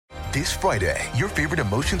This Friday, your favorite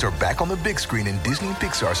emotions are back on the big screen in Disney and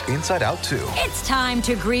Pixar's Inside Out 2. It's time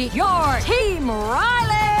to greet your Team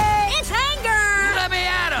Riley. It's anger. Let me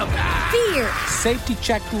at him. Fear. Safety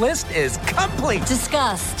checklist is complete.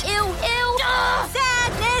 Disgust. Ew, ew.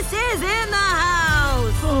 Sadness is in the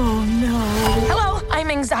house. Oh, no. Hello, I'm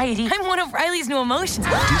anxiety. I'm one of Riley's new emotions.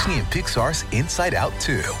 Disney and Pixar's Inside Out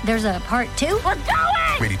 2. There's a part 2? We're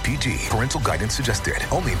going! Rated PG. Parental guidance suggested.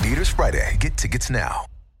 Only in theaters Friday. Get tickets now.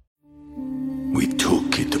 We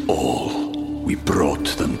took it all. We brought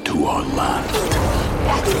them to our land.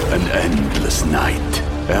 An endless night,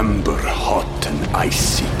 ember hot and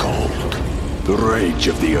icy cold. The rage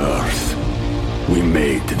of the earth. We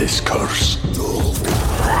made this curse.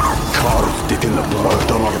 Carved it in the blood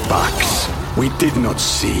on our backs. We did not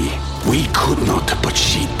see. We could not, but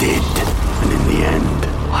she did. And in the end,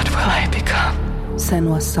 What will I become?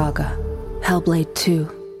 Senua's Saga. Hellblade 2.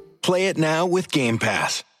 Play it now with Game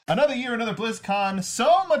Pass. Another year, another BlizzCon.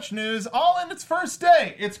 So much news, all in its first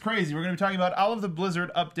day. It's crazy. We're going to be talking about all of the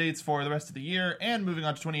Blizzard updates for the rest of the year and moving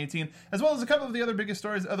on to 2018, as well as a couple of the other biggest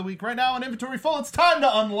stories of the week. Right now on Inventory Full, it's time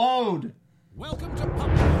to unload. Welcome to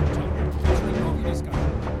Popcorn Talk, featuring movie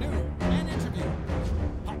discussion, news, and interviews.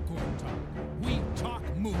 Popcorn Talk. We talk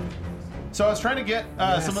movies. So I was trying to get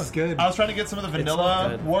some of the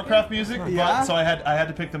vanilla Warcraft music, Yeah? so I had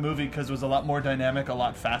to pick the movie because it was a lot more dynamic, a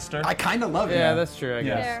lot faster. I kind of love it. Yeah, that's true, I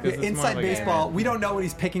guess. 'cause it's Inside more like baseball, we don't know what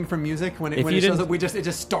he's picking from music when it you shows didn't- up. It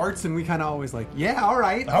just starts, and we kind of always like, yeah, all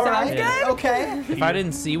right, Sounds good, okay. If I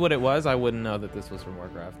didn't see what it was, I wouldn't know that this was from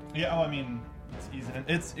Warcraft. Yeah, I mean, it's easy.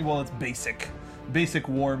 It's basic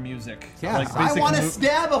war music. Yeah, Like I basic want to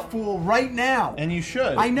stab a fool right now. and you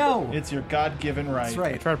should. I know. It's your God-given right. That's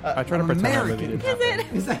right. I try to pretend that movie American. didn't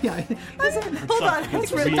happen. Is that, yeah. Hold on,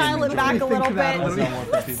 let's dial it back a little bit. That's not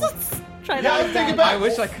Warcraft people. Try Yeah, that I'm thinking again. back. I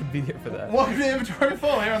wish I could be here for that. Welcome to Inventory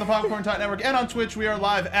Full here on the Popcorn Talk Network and on Twitch. We are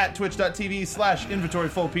live at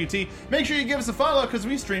twitch.tv/InventoryFullPT. Make sure you give us a follow because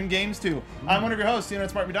we stream games too. I'm one of your hosts,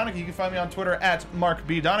 it's Mark B. Donica. You can find me on Twitter at Mark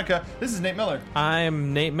B. Donica. This is Nate Miller.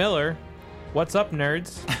 I'm Nate Miller. What's up,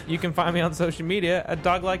 nerds? You can find me on social media at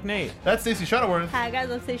Dog Like Nate. That's Stacey Shuttleworth. Hi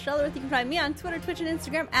guys, I'm Stacey Shuttleworth. You can find me on Twitter, Twitch, and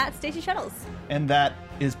Instagram at Stacey Shuttles. And that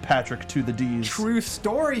is Patrick to the D's. True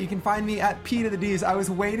story. You can find me at P to the D's. I was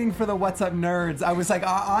waiting for the What's Up Nerds. I was like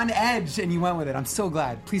on edge, and you went with it. I'm so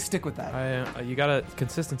glad. Please stick with that. You got a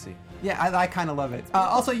consistency. Yeah, I kind of love it.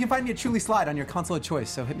 Also, you can find me at Truly Slide on your console of choice,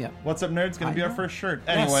 so hit me up. What's Up Nerds going to be our first shirt.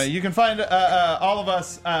 Yes. Anyway, you can find all of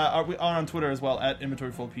us on Twitter as well at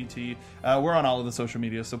InventoryFullPT. We're on all of the social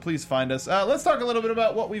media, so please find us. Let's talk a little bit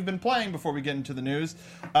about what we've been playing before we get into the news.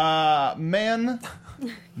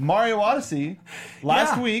 Mario Odyssey.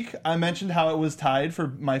 Last week, I mentioned how it was tied for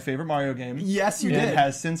my favorite Mario game. Yes, you It did.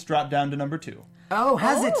 has since dropped down to number 2. Oh,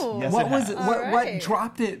 has it? Yes, What it was has. it? All What right.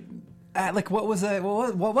 dropped it? What was it?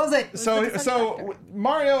 What was it? So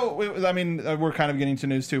Mario, I mean, we're kind of getting to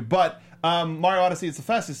news too, but Mario Odyssey is the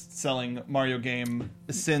fastest selling Mario game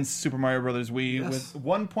since Super Mario Bros. Wii, with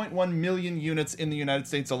 1.1 million units in the United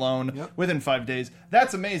States alone within 5 days.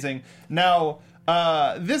 That's amazing. Now,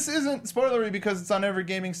 this isn't spoilery because it's on every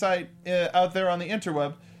gaming site out there on the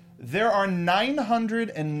interweb. There are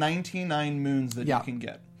 999 moons that you can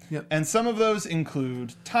get. Yep. And some of those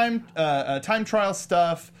include time trial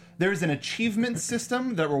stuff. There's an achievement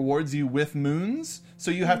system that rewards you with moons.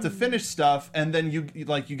 So you have to finish stuff, and then you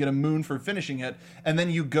get a moon for finishing it. And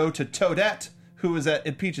then you go to Toadette, who is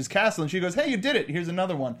at Peach's castle, and she goes, "Hey, you did it. Here's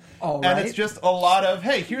another one." All and right. it's just a lot of,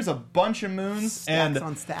 "Hey, here's a bunch of moons." Stacks and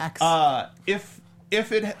on stacks. If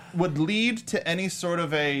it would lead to any sort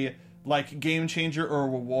of a game changer or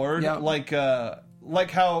reward,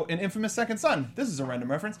 like how in Infamous Second Son, this is a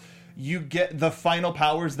random reference, you get the final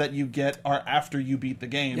powers that you get are after you beat the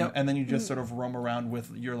game, and then you just sort of roam around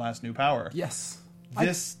with your last new power. Yes.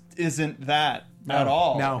 This isn't that at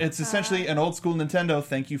all. No. It's essentially an old school Nintendo,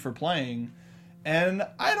 thank you for playing, and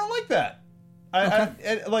I don't like that.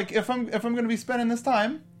 If I'm going to be spending this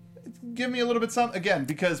time, give me a little bit something again,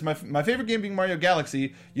 because my favorite game being Mario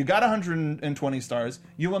Galaxy, you got 120 stars,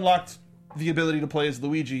 you unlocked the ability to play as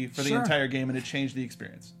Luigi for the entire game, and it changed the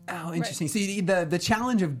experience. Oh, interesting. So the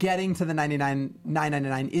challenge of getting to the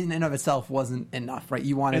 999 in and of itself wasn't enough, right?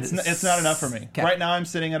 You wanted it's not enough for me. Okay. Right now I'm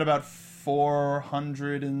sitting at about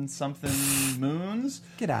 400 and something moons.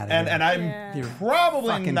 Get out of here. And I'm probably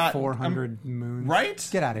fucking not 400 moons. Right?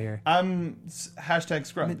 Get out of here. I'm hashtag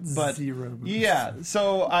scrub. But 0 moons. yeah,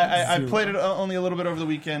 so I Zero. played it only a little bit over the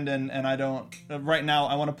weekend, and I don't right now.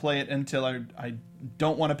 I want to play it until I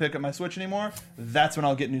don't want to pick up my Switch anymore. That's when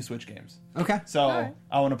I'll get new Switch games. Okay. So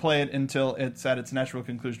I want to play it until it's at its natural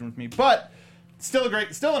conclusion with me. But Still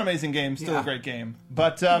an amazing game. Still a great game.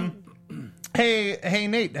 But hey,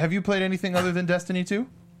 Nate, have you played anything other than Destiny 2?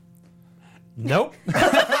 Nope.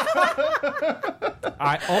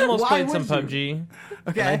 I almost played some PUBG.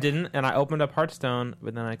 Okay. And I didn't, and I opened up Hearthstone,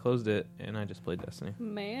 but then I closed it, and I just played Destiny.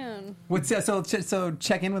 Man. So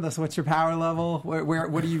check in with us. What's your power level?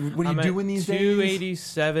 What are you doing these days?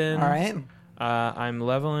 287. All right. I'm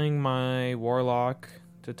leveling my Warlock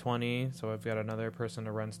to 20, so I've got another person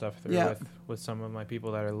to run stuff through with some of my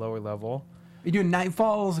people that are lower level. Are you doing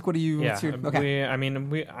Nightfalls? Like, what are you? Yeah, what's your, okay.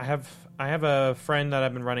 I have a friend that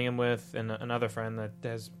I've been running him with, and another friend that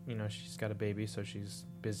has, she's got a baby, so she's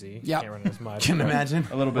busy. Yeah, can't run as much. Can imagine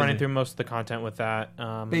a little bit running through most of the content with that.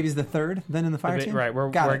 Baby's the third, then in the fire team. Right,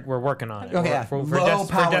 we're working on it. Okay, for level.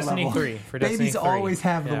 Destiny 3. For Babies Destiny 3. always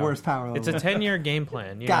have the worst power level. It's a 10-year game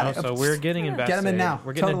plan, Got it. So we're getting invested. Get them in now.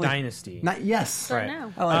 We're getting a dynasty. Yes, Start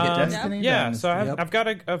now. I like it. Destiny yeah, Dynasty. so I've got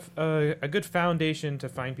a good foundation to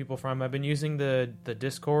find people from. I've been using the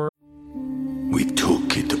Discord. We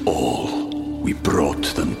took it all. We brought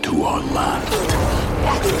them to our land.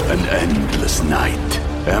 An endless night,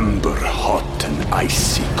 ember hot and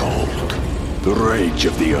icy cold. The rage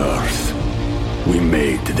of the earth. We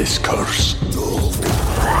made this curse.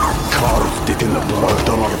 Carved it in the blood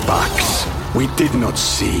on our backs. We did not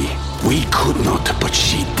see. We could not, but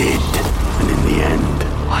she did. And in the end,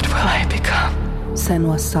 What will I become?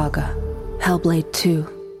 Senua's Saga. Hellblade 2.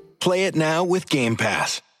 Play it now with Game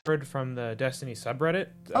Pass. From the Destiny subreddit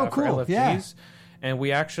cool. for LFGs, Yeah. and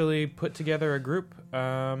we actually put together a group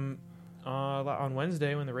on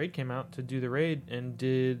Wednesday when the raid came out to do the raid, and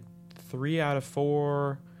did 3 out of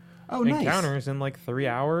 4 encounters in like 3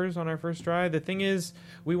 hours on our first try. The thing is,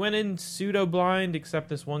 we went in pseudo blind, except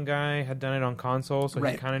this one guy had done it on console, so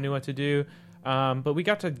he kind of knew what to do. But we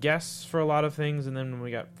got to guess for a lot of things, and then when we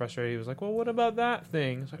got frustrated, he was like, well, what about that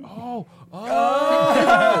thing? It's like,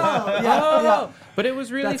 yeah. But it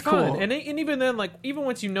was really fun. Cool. And even then, like, even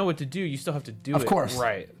once you know what to do, you still have to do it. Of course.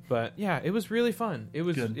 Right. But yeah, it was really fun. It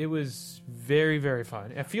was very, very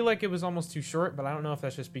fun. I feel like it was almost too short, but I don't know if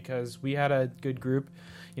that's just because we had a good group.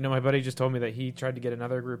 My buddy just told me that he tried to get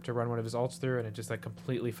another group to run one of his alts through, and it just like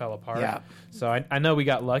completely fell apart. Yeah. So I know we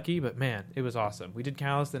got lucky, but man, it was awesome. We did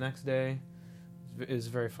Callus the next day. It was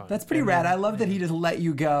very fun. That's pretty rad. I love that he just let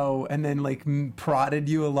you go and then like prodded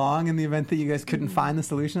you along in the event that you guys couldn't find the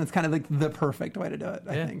solution. It's kind of like the perfect way to do it,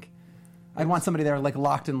 I think. I'd want somebody there like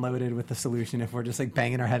locked and loaded with the solution if we're just like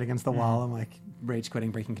banging our head against the wall and like rage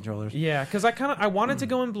quitting, breaking controllers. Yeah, because I wanted to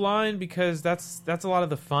go in blind because that's a lot of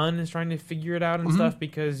the fun is trying to figure it out and stuff,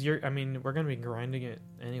 because we're going to be grinding it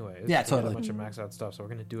anyways. Yeah, totally. A bunch of max out stuff, so we're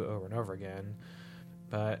going to do it over and over again.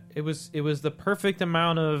 But it was the perfect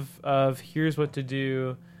amount of here's what to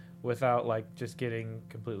do without like just getting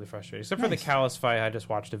completely frustrated. Except for the Callus fight, I just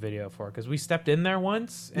watched a video for because we stepped in there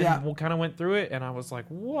once and we kind of went through it, and I was like,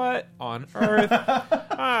 what on earth?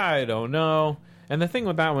 I don't know. And the thing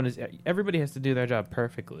with that one is everybody has to do their job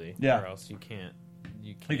perfectly, or else you can't.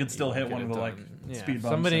 You can still hit one of the speed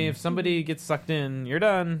bumps. If somebody gets sucked in, you're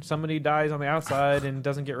done. Somebody dies on the outside and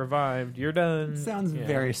doesn't get revived, you're done. It sounds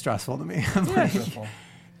very stressful to me. Stressful.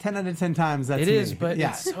 10 out of 10 times that's it me. is, but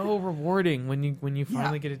it's so rewarding when you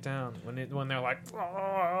finally get it down. When they're like,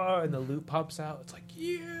 oh, and the loot pops out, it's like,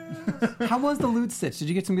 yeah. How was the loot stitch? Did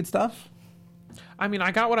you get some good stuff? I mean,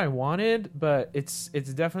 I got what I wanted, but it's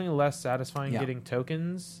definitely less satisfying getting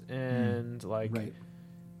tokens and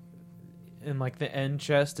and like the end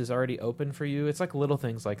chest is already open for you. It's like little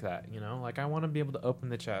things like that, Like I want to be able to open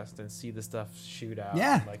the chest and see the stuff shoot out,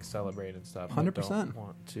 and, like celebrate and stuff. 100%. I don't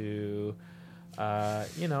want to,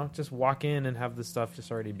 just walk in and have the stuff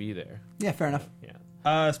just already be there. Yeah, fair enough.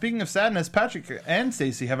 Yeah. Speaking of sadness, Patrick and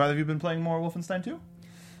Stacey, have either of you been playing more Wolfenstein 2?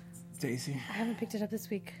 Stacey, I haven't picked it up this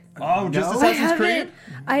week. Oh, just Assassin's Creed?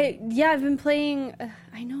 I've been playing.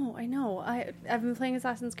 I know. I've been playing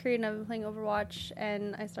Assassin's Creed, and I've been playing Overwatch,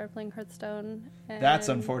 and I started playing Hearthstone. And that's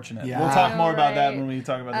unfortunate. Yeah. We'll talk more about that when we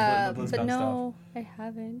talk about the BlizzCon stuff. But no, I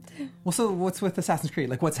haven't. Well, so what's with Assassin's Creed?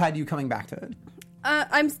 Like, what's had you coming back to it?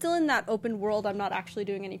 I'm still in that open world. I'm not actually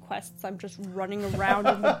doing any quests. I'm just running around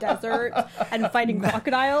in the desert and fighting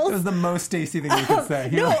crocodiles. It was the most Stacey thing you could say.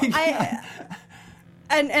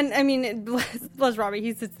 And I mean, bless Robbie.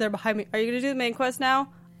 He sits there behind me. Are you going to do the main quest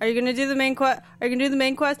now? Are you going to do the main quest? Are you going to do the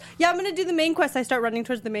main quest? Yeah, I'm going to do the main quest. I start running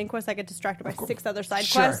towards the main quest. I get distracted by 6 other side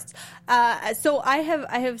quests. So I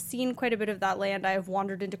have seen quite a bit of that land. I have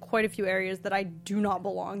wandered into quite a few areas that I do not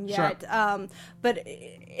belong yet. Sure. But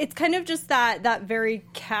it's kind of just that very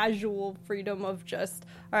casual freedom of just,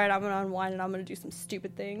 all right, I'm going to unwind and I'm going to do some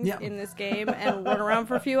stupid things in this game and run around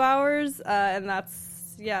for a few hours. And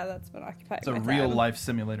that's been occupied. It's a real life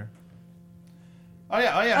simulator. Oh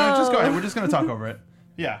yeah. No, just go ahead. We're just gonna talk over it.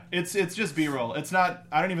 Yeah, it's just B-roll. It's not.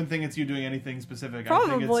 I don't even think it's you doing anything specific.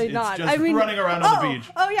 Probably I think not. It's just running around on the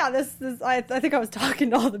beach. Oh yeah, this. I think I was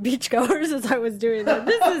talking to all the beachgoers as I was doing that.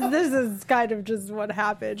 This is kind of just what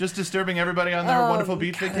happened. Just disturbing everybody on their wonderful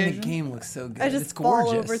beach vacation. The game looks so good. I just it's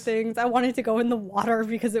gorgeous. fall over things. I wanted to go in the water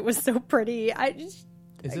because it was so pretty. Is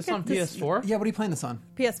this on PS4? Yeah, what are you playing this on?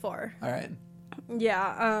 PS4. All right.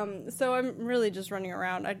 Yeah. So I'm really just running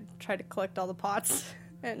around. I try to collect all the pots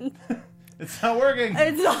and. It's not working.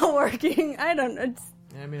 It's not working. I don't know.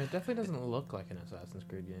 Yeah, I mean, it definitely doesn't look like an Assassin's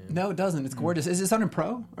Creed game. No, it doesn't. It's gorgeous. Is this on a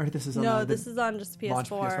Pro or this is on? No, this is on just PS4.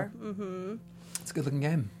 PS4? It's a good looking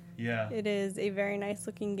game. Yeah. It is a very nice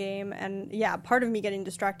looking game, and yeah, part of me getting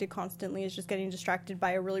distracted constantly is just getting distracted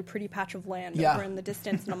by a really pretty patch of land over in the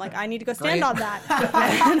distance, and I'm like, I need to go stand on that,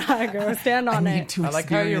 and I go stand on it. I like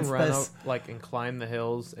how you run up, and climb the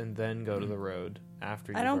hills and then go to the road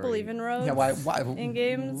after. I don't believe in roads. Yeah, why? In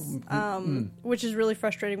games, which is really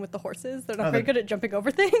frustrating with the horses. They're not very good at jumping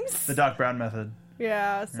over things. The Doc Brown method.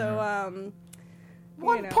 Yeah. So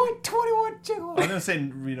 1.21 gigawatts. I'm gonna say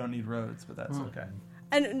we don't need roads, but that's okay.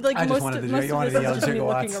 And like most of this is just me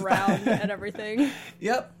looking around at everything.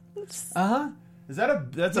 Yep. Is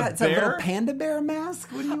that that's a it's bear? a little panda bear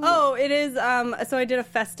mask. What do you? Oh, it is. So I did a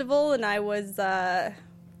festival, and I was that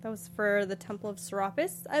was for the Temple of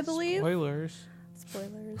Serapis, I believe. Spoilers.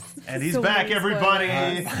 And he's back, everybody.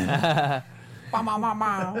 All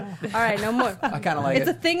right, no more. I kind of like it.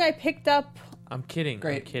 It's a thing I picked up. I'm kidding.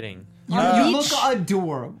 Great. I'm kidding. You look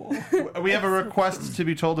adorable. We have a request to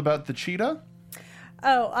be told about the cheetah.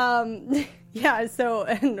 Oh, yeah. So,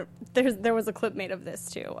 and there was a clip made of this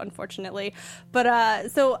too, unfortunately. But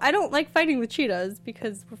so I don't like fighting the cheetahs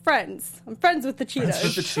because we're friends. I'm friends with the cheetahs. Do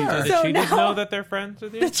the cheetahs know that they're friends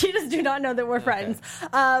with you? The cheetahs do not know that we're friends.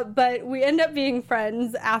 But we end up being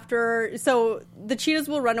friends after. So the cheetahs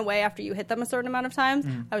will run away after you hit them a certain amount of times.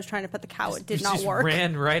 I was trying to pet the cow. It did not just work.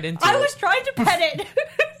 Ran right into I it. was trying to pet it.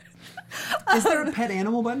 Is there a pet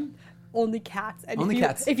animal button? Only cats. And Only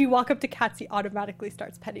cats. If you walk up to cats, he automatically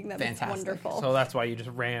starts petting them. Fantastic. It's wonderful. So that's why you just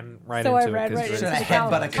ran right So into I ran it. right into Should I the cow.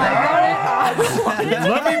 headbutt a cow?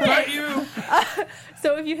 Let me pet you.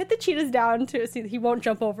 So if you hit the cheetahs down to see, he won't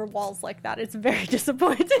jump over walls like that. It's very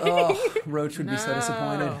disappointing. Oh, Roach would be so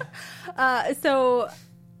disappointed. So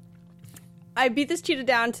I beat this cheetah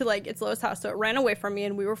down to like its lowest house, so it ran away from me,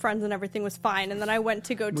 and we were friends, and everything was fine. And then I went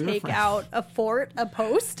to go take out a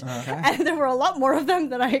post, and there were a lot more of them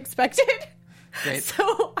than I expected. Great.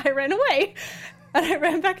 So I ran away, and I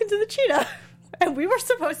ran back into the cheetah, and we were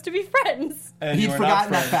supposed to be friends. And He'd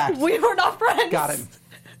forgotten that fact. We were not friends. Got it.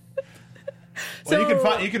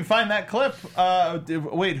 Well, you can find that clip.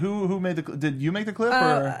 Wait, who made the? Did you make the clip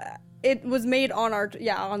or? It was made on our it's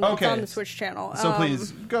on the Switch channel. So please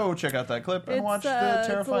go check out that clip and watch the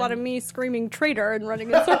terrifying. It's a lot of me screaming traitor and running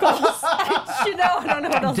in circles. I don't know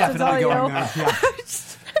what else to tell you. Yeah.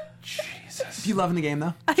 Jesus. You loving the game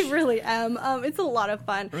though? I really am. It's a lot of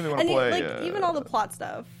fun. I really want to play. Even all the plot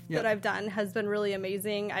stuff that I've done has been really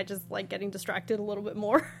amazing. I just like getting distracted a little bit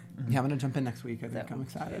more. Yeah, I'm gonna jump in next week. I think I'm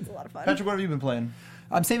excited. It's a lot of fun. Patrick, what have you been playing?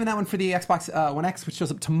 I'm saving that one for the Xbox One X, which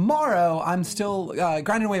shows up tomorrow. I'm still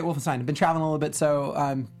grinding away at Wolfenstein. I've been traveling a little bit,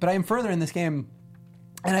 so but I am further in this game.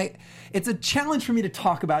 And it's a challenge for me to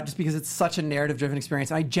talk about just because it's such a narrative-driven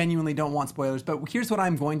experience, and I genuinely don't want spoilers, but here's what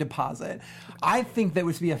I'm going to posit. I think that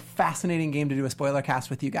would be a fascinating game to do a spoiler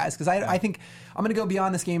cast with you guys, because I think I'm going to go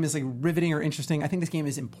beyond this game as like riveting or interesting. I think this game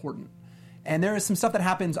is important. And there is some stuff that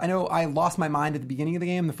happens. I know I lost my mind at the beginning of the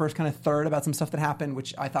game, the first kind of third, about some stuff that happened,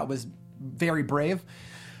 which I thought was very brave.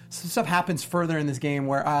 Some stuff happens further in this game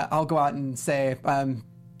where I'll go out and say...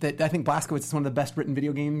 that I think Blazkowicz is one of the best written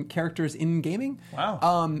video game characters in gaming.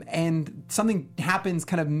 Wow. And something happens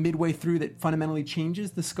kind of midway through that fundamentally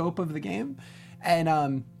changes the scope of the game. And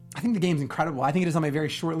I think the game's incredible. I think it is on my very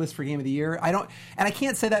short list for Game of the Year. I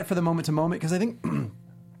can't say that for the moment to moment because I think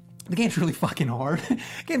the game's really fucking hard. The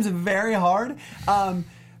game's very hard. But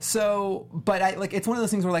it's one of those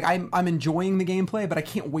things where like I'm enjoying the gameplay, but I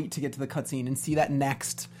can't wait to get to the cutscene and see that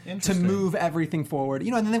next to move everything forward.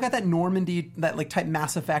 And then they've got that Normandy, that like type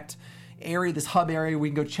Mass Effect area, this hub area where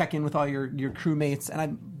you can go check in with all your crewmates, and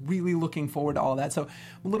I'm really looking forward to all of that. So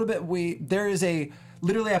a little bit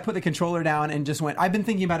literally I put the controller down and just went, I've been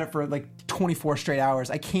thinking about it for like 24 straight hours.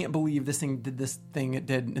 I can't believe this thing did this thing it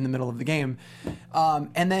did in the middle of the game.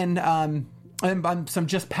 And then I'm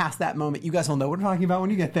just past that moment. You guys will know what I'm talking about when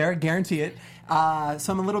you get there. I guarantee it. So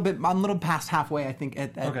I'm a little past halfway, I think,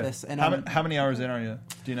 at this. And how many hours in are you?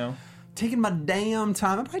 Do you know? taking my damn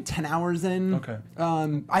time. I'm probably 10 hours in. Okay.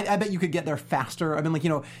 I bet you could get there faster. I mean,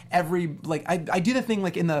 like, every I do the thing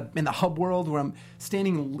like in the hub world where I'm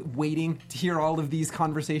standing waiting to hear all of these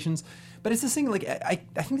conversations. But it's this thing like I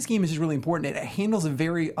think this game is just really important. It handles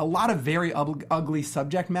a lot of very ugly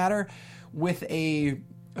subject matter with a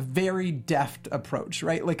very deft approach,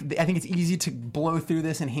 right? Like I think it's easy to blow through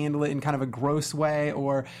this and handle it in kind of a gross way,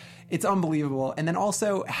 or it's unbelievable. And then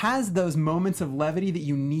also has those moments of levity that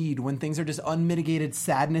you need when things are just unmitigated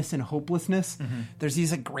sadness and hopelessness. Mm-hmm. There's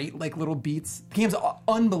these like great like little beats. The game's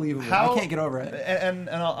unbelievable. I can't get over it. And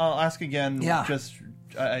I'll ask again. Yeah. Just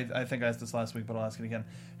I think I asked this last week, but I'll ask it again.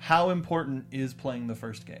 How important is playing the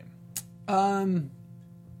first game?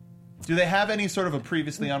 Do they have any sort of a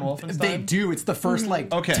previously on Wolfenstein? They do. It's the first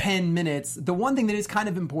 10 minutes. The one thing that is kind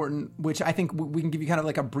of important, which I think we can give you kind of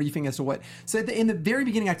like a briefing as to what. So in the very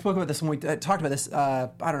beginning, I spoke about this when we talked about this. I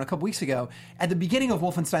don't know, a couple weeks ago. At the beginning of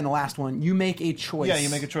Wolfenstein, the last one, you make a choice. Yeah, you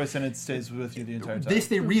make a choice and it stays with you the entire time.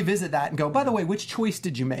 They revisit that and go, by the way, which choice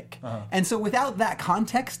did you make? Uh-huh. And so without that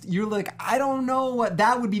context, you're like, I don't know what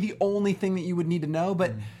that would be the only thing that you would need to know,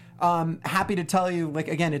 but. Happy to tell you, like,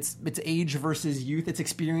 again, it's age versus youth. It's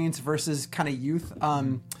experience versus kind of youth.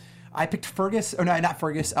 I picked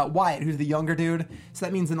Wyatt, who's the younger dude. So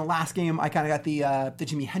that means in the last game, I kind of got the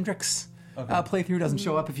Jimi Hendrix playthrough. Doesn't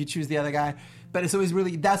show up if you choose the other guy. But it's always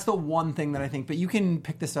really, that's the one thing that I think. But you can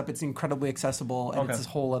pick this up. It's incredibly accessible, and it's this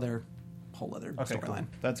whole other storyline. Cool.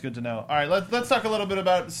 That's good to know. All right, let's talk a little bit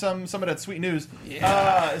about some of that sweet news.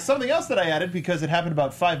 Yeah. Something else that I added because it happened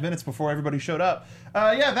about 5 minutes before everybody showed up.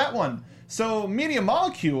 That one. So Media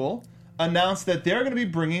Molecule announced that they're going to be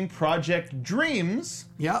bringing Project Dreams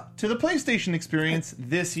to the PlayStation experience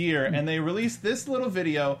this year, and they released this little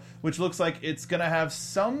video, which looks like it's going to have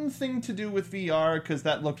something to do with VR because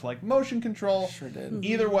that looked like motion control. Sure did.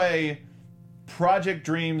 Either way, Project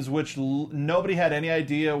Dreams, which nobody had any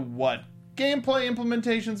idea what gameplay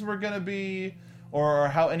implementations were going to be or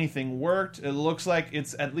how anything worked. It looks like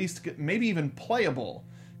it's at least maybe even playable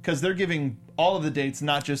because they're giving all of the dates,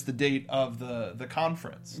 not just the date of the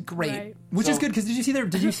conference. Great. Right. Which is good because did you see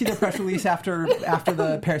their press release after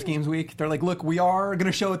the Paris Games Week? They're like, look, we are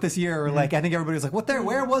going to show it this year. Mm-hmm. Like I think everybody was like,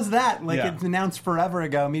 where was that? Like it's announced forever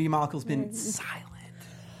ago. Media Molecule's been silent.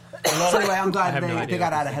 So anyway, I'm glad they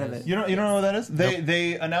got out ahead of it. You don't know what that is?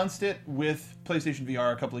 They announced it with PlayStation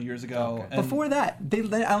VR a couple of years ago. Okay. Before that, at the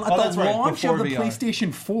launch of the VR.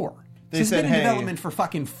 PlayStation 4. It's been in development for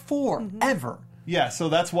fucking forever. Yeah, so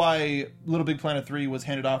that's why Little Big Planet 3 was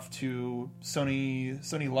handed off to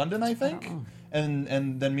Sony London, I think. Oh.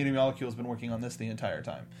 And then Media Molecule has been working on this the entire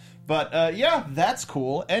time. But that's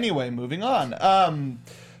cool. Anyway, moving on.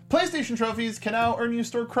 PlayStation trophies can now earn you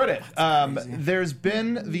store credit. There's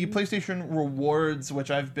been the PlayStation Rewards,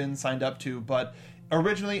 which I've been signed up to, but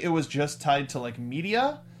originally it was just tied to like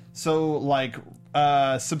media. So like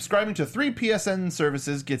subscribing to 3 PSN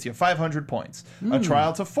services gets you 500 points. A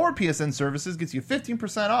trial to 4 PSN services gets you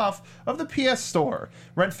 15% off of the PS Store.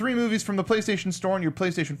 Rent 3 movies from the PlayStation Store on your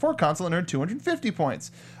PlayStation 4 console and earn 250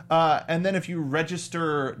 points. And then if you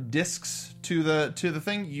register discs to the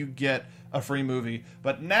thing, you get a free movie.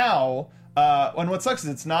 But now, and what sucks is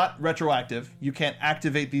it's not retroactive. You can't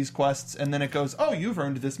activate these quests and then it goes, oh, you've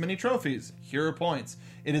earned this many trophies. Here are points.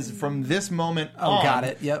 It is from this moment on. Got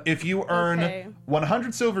it. Yep. If you earn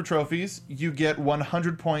 100 silver trophies, you get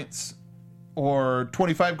 100 points, or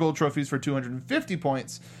 25 gold trophies for 250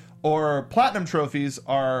 points, or platinum trophies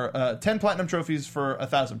are 10 platinum trophies for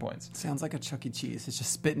 1,000 points. Sounds like a Chuck E. Cheese. It's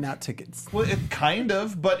just spitting out tickets. Well, it kind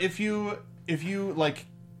of, but if you like,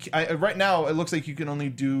 right now it looks like you can only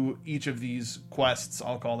do each of these quests,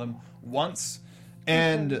 I'll call them, once,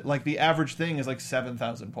 and like the average thing is like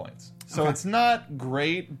 7,000 points. So it's not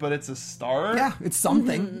great, but it's a start. Yeah, it's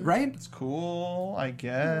something, right? It's cool, I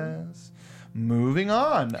guess. Moving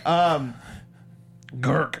on.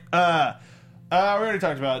 Gurk. We already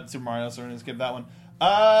talked about Super Mario, so we're going to skip that one.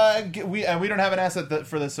 We don't have an asset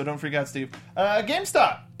for this, so don't freak out, Steve.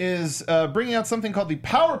 GameStop is bringing out something called the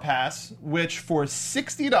Power Pass, which for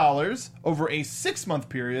 $60 over a 6-month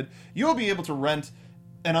period, you'll be able to rent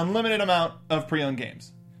an unlimited amount of pre-owned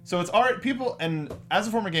games. So it's art. People, and as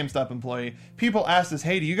a former GameStop employee, people asked us,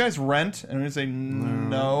 "Hey, do you guys rent?" And we would say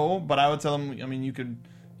no, but I would tell them, I mean, you get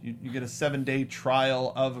a 7-day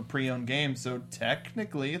trial of a pre-owned game, so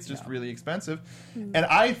technically it's just really expensive. And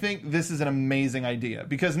I think this is an amazing idea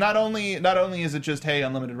because not only is it just, hey,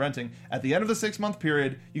 unlimited renting, at the end of the 6-month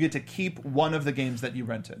period, you get to keep one of the games that you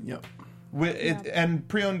rented. Yep. And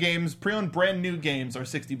pre-owned brand new games are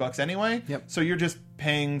 $60 anyway. Yep. So you're just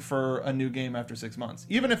paying for a new game after 6 months.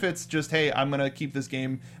 Even if it's just, hey, I'm gonna keep this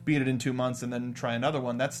game, beat it in 2 months, and then try another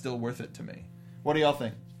one. That's still worth it to me. What do y'all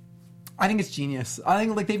think? I think it's genius. I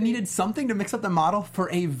think they've needed something to mix up the model for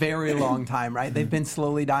a very long time, right? They've been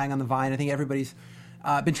slowly dying on the vine. I think everybody's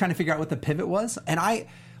been trying to figure out what the pivot was, and I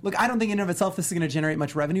don't think in and of itself this is going to generate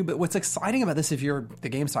much revenue, but what's exciting about this, if you're the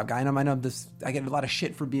GameStop guy, and I know this, I get a lot of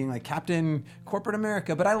shit for being like Captain Corporate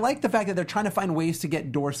America, but I like the fact that they're trying to find ways to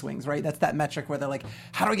get door swings, right? That's that metric where they're like,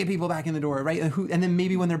 how do I get people back in the door, right? And then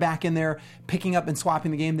maybe when they're back in there picking up and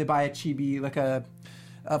swapping the game, they buy a chibi, like a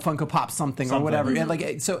Funko Pop something or whatever. And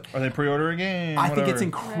or they pre-order a game. I think it's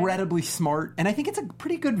incredibly smart, and I think it's a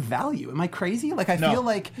pretty good value. Am I crazy? Like I feel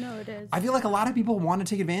like no, it is. I feel like a lot of people want to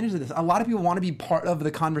take advantage of this. A lot of people want to be part of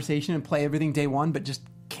the conversation and play everything day one, but just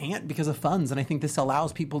can't because of funds. And I think this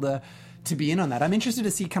allows people to be in on that. I'm interested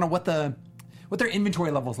to see kind of what their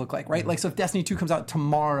inventory levels look like, right? Like so, if Destiny 2 comes out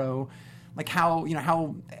tomorrow, like how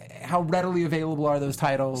readily available are those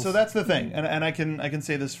titles? So that's the thing, and I can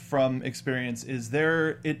say this from experience, is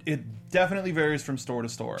it definitely varies from store to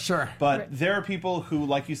store. Sure. But there are people who,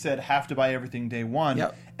 like you said, have to buy everything day one,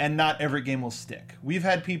 and not every game will stick. We've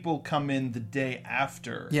had people come in the day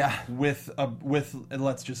after with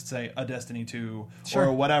let's just say a Destiny 2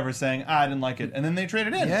 or whatever, saying, I didn't like it, and then they trade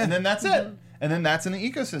it in, and then that's it. And then that's in the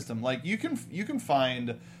ecosystem. Like you can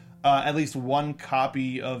find at least one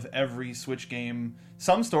copy of every Switch game.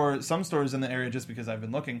 Some stores in the area, just because I've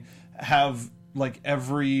been looking, have like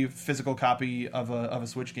every physical copy of a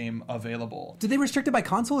Switch game available. Did they restrict it by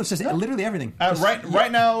console? It's just literally everything. Right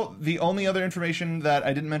now, the only other information that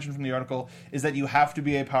I didn't mention from the article is that you have to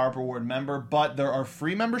be a Power Up Reward member, but there are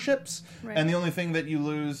free memberships, and the only thing that you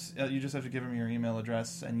lose, you just have to give them your email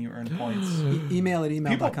address and you earn points. Email at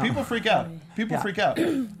email.com. People freak out. Freak out.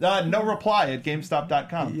 No reply at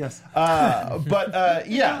GameStop.com. Yes.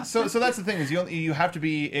 So that's the thing, is you have to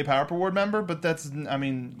be a Power Up Reward member, but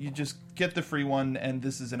you just get the free one, and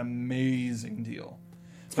this is an amazing deal.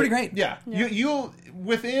 It's pretty great. Yeah. You'll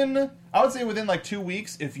I would say within like 2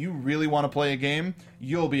 weeks, if you really want to play a game,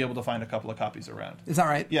 you'll be able to find a couple of copies around. Is that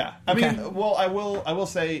right? Yeah. I mean, I will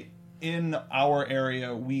say, in our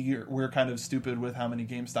area, we're kind of stupid with how many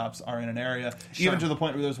GameStops are in an area, even to the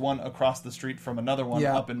point where there's one across the street from another one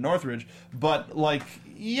up in Northridge. But we're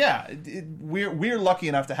lucky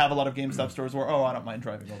enough to have a lot of GameStop stores where I don't mind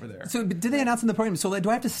driving over there. So did they announce in the program? So do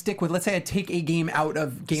I have to stick with? Let's say I take a game out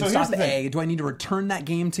of GameStop A. Do I need to return that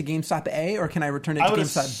game to GameStop A, or can I return it to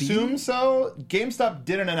GameStop B? I would assume so. GameStop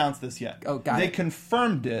didn't announce this yet. Oh, got it. They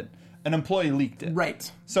confirmed it. An employee leaked it.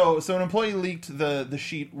 Right. So an employee leaked the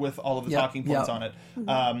sheet with all of the talking points on it,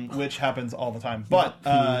 which happens all the time. But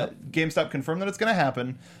GameStop confirmed that it's going to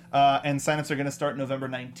happen, and signups are going to start November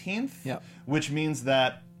 19th, which means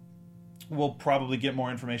that we'll probably get more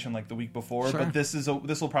information like the week before. Sure. But this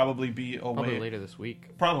will probably be probably later this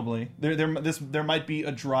week. Probably there might be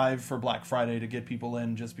a drive for Black Friday to get people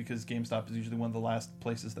in, just because GameStop is usually one of the last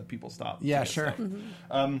places that people stop. Yeah, sure.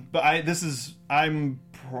 But I'm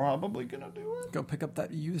probably gonna do it. Go pick up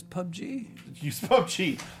that used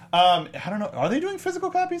PUBG. I don't know. Are they doing physical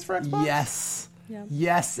copies for Xbox? Yes. Yeah.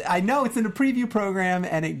 Yes, I know it's in a preview program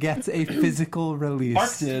and it gets a physical release.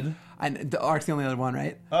 Arc did. Ark's the only other one,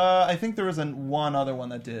 right? I think there was one other one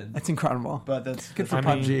that did. That's incredible. But that's good for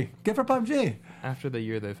PUBG. Good for PUBG. After the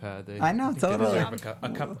year they've had, I know, totally.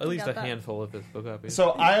 At least a handful of physical copies.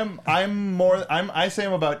 So I say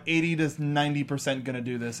I'm about 80 to 90% going to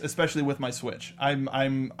do this, especially with my Switch.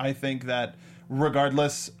 I think that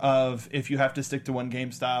regardless of if you have to stick to one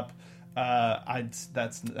GameStop,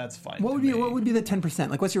 that's fine. What would be the 10%?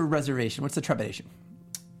 Like, what's your reservation? What's the trepidation?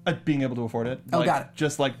 Being able to afford it. Got it.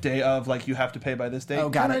 Just like day of, like you have to pay by this date. Got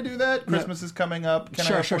it. Can I do that? Christmas is coming up.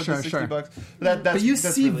 Can I afford the $60? But you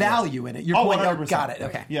see really value in it. You're going, 100%. Got it.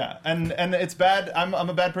 Okay. Yeah, and it's bad. I'm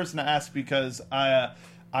a bad person to ask, because I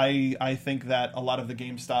think that a lot of the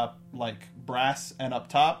GameStop like brass and up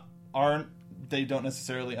top they don't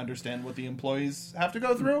necessarily understand what the employees have to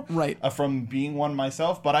go through. Right. From being one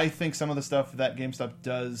myself, but I think some of the stuff that GameStop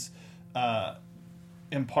does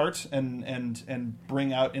impart and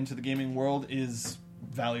bring out into the gaming world is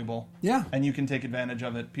valuable. Yeah. And you can take advantage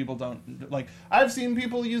of it. People don't I've seen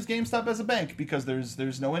people use GameStop as a bank, because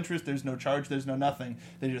there's no interest, there's no charge, there's no nothing.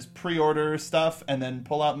 They just pre-order stuff and then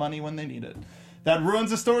pull out money when they need it. That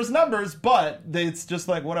ruins the store's numbers, but it's just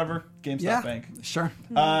like whatever, GameStop bank. Sure.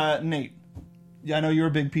 Nate. Yeah, I know you're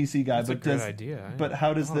a big PC guy, That's a great idea. But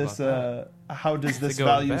how does this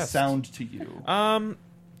value sound to you?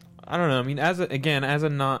 I don't know. I mean, I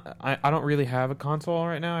don't really have a console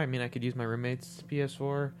right now. I mean, I could use my roommate's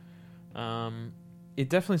PS4, It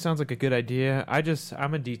definitely sounds like a good idea.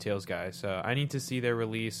 I'm a details guy, so I need to see their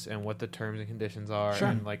release and what the terms and conditions are,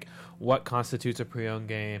 and like what constitutes a pre-owned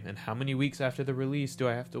game, and how many weeks after the release do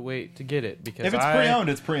I have to wait to get it? Because if it's pre-owned,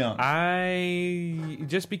 it's pre-owned.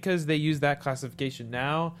 Just because they use that classification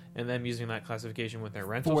now, and them using that classification with their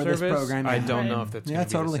rental For this service, program, I yeah. don't know if that's going to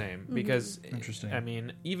be totally. the same. Because Interesting. I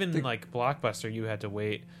mean, even like Blockbuster, you had to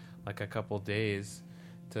wait like a couple days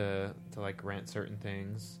to like rent certain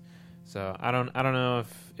things. So I don't know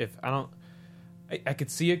if I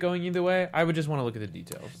could see it going either way. I would just want to look at the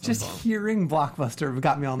details. Just hearing Blockbuster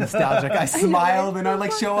got me all nostalgic. I smiled and I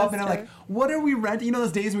like show up and I'm like, what are we renting? You know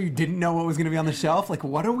those days where you didn't know what was going to be on the shelf? Like,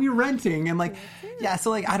 what are we renting? And like, yeah, so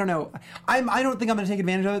like, I don't know. I don't think I'm going to take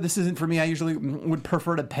advantage of it. This isn't for me. I usually would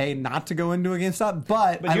prefer to pay not to go into a GameStop,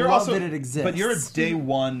 but I love that it exists. But you're a day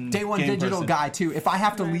one game digital person. guy too. If I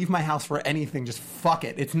have to leave my house for anything, just fuck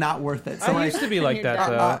it. It's not worth it. So I used to be like that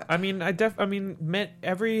though. I mean,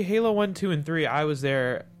 every Halo 1, 2, and 3, I was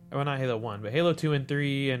there. Well, not Halo 1, but Halo 2 and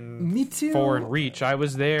 3 and Me too. 4 and Reach. I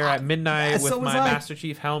was there at midnight with so my was I. Master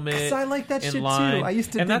Chief helmet. 'Cause I like that in shit line. too. I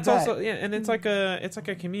used to and do that's that. also and it's like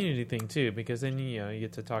a community thing too, because then you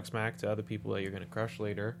get to talk smack to other people that you're going to crush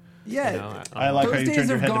later. Yeah, you know, I like how those you days turned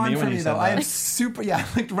your have head to gone me for when me you said though. I am that. super, made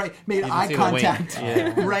can eye see the wink. contact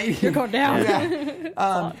Yeah. right here. You're going down.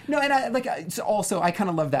 Yeah. No, and I like also I kind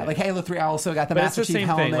of love that. Like Halo 3, I also got the But Master it's the Chief same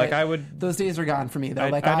helmet. thing. Like I would. Those days are gone for me though.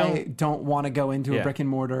 I don't want to go into a Yeah. brick and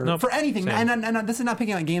mortar Nope. for anything. Same. And this is not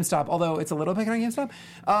picking on GameStop, although it's a little picking on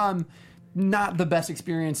GameStop. Not the best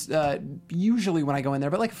experience usually when I go in there,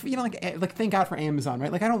 but like thank God for Amazon, right?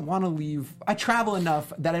 Like I don't want to leave. I travel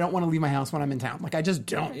enough that I don't want to leave my house when I'm in town. Like I just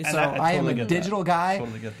don't. And So I I am totally a get that. digital guy,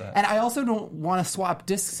 Totally get that. and I also don't want to swap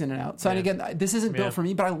discs in and out. So and again, this isn't built for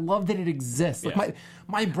me, but I love that it exists. Like Yeah.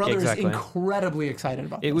 my brother Exactly. is incredibly excited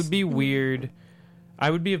about. It this. would be weird. I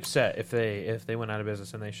would be upset if they went out of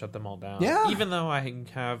business and they shut them all down. Yeah. Even though I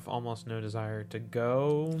have almost no desire to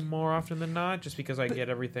go more often than not, just because I get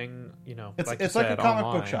everything, It's like it's you like said, a comic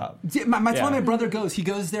online. book shop. Yeah, my Yeah. my brother goes. He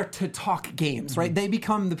goes there to talk games, right? They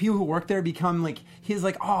become the people who work there. Become like he's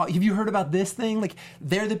like, oh, have you heard about this thing? Like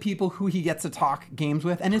they're the people who he gets to talk games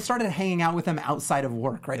with, and it started hanging out with them outside of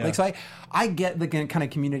work, right? Yeah. Like so, I get the kind of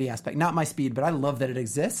community aspect. Not my speed, but I love that it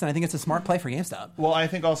exists, and I think it's a smart play for GameStop. Well, I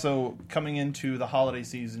think also coming into the holiday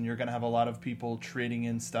season, you're going to have a lot of people trading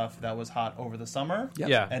in stuff that was hot over the summer. Yep.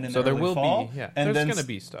 Yeah. And in So the there early will fall. be. Yeah. And There's then going to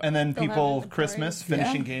be stuff. And then They'll have people inventory. Christmas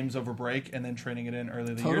finishing Yeah. games over break and then trading it in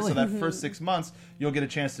early in the year. Totally. So that first 6 months, you'll get a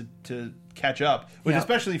chance to catch up. Which, Yeah.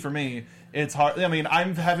 especially for me, it's hard. I mean, I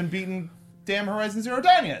haven't beaten damn Horizon Zero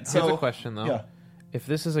Dawn yet. So Here's a question though. Yeah. If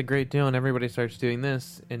this is a great deal and everybody starts doing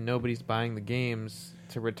this and nobody's buying the games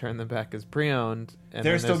to return them back as pre-owned, and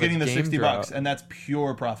They're then still there's a getting the game $60, drop- and that's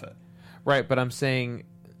pure profit. Right, but I'm saying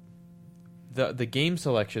the game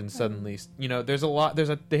selection suddenly, there's a lot.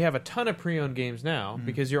 They have a ton of pre-owned games now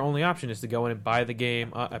because your only option is to go in and buy the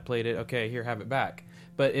game. I played it. Okay, here, have it back.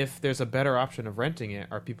 But if there's a better option of renting it,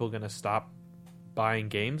 are people going to stop buying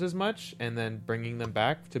games as much and then bringing them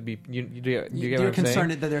back to be? You get what You're I'm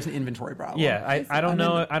concerned saying? that there's an inventory problem. Yeah, I don't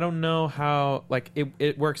know. I don't know how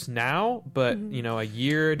it works now, but a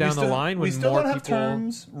year down the line when we still more don't have people.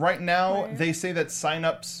 terms right now. They say that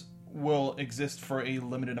signups will exist for a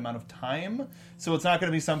limited amount of time, so it's not going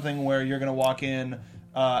to be something where you're going to walk in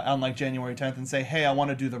on like January 10th and say, "Hey, I want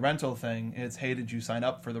to do the rental thing." It's, "Hey, did you sign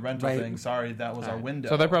up for the rental Right. thing? Sorry, that was our window."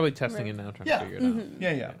 So they're probably testing it now, trying to figure it out.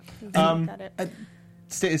 Yeah. Got it.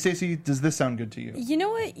 Stacey, does this sound good to you? You know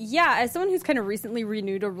what? Yeah, as someone who's kind of recently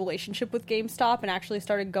renewed a relationship with GameStop and actually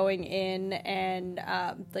started going in and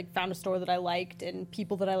found a store that I liked and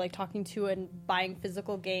people that I like talking to and buying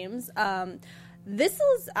physical games, this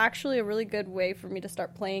is actually a really good way for me to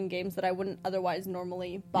start playing games that I wouldn't otherwise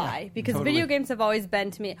normally buy. Because video games have always been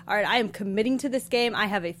to me, all right, I am committing to this game. I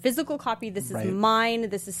have a physical copy. This is mine.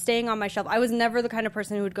 This is staying on my shelf. I was never the kind of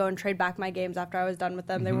person who would go and trade back my games after I was done with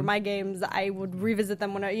them. They were my games. I would revisit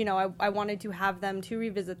them when I wanted to have them to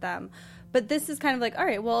revisit them. But this is kind of like, all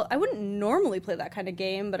right, well, I wouldn't normally play that kind of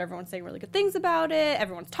game, but everyone's saying really good things about it.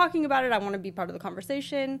 Everyone's talking about it. I want to be part of the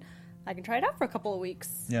conversation. I can try it out for a couple of weeks.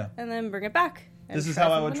 Yeah. And then bring it back. This is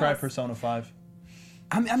how I would something try else. Persona 5.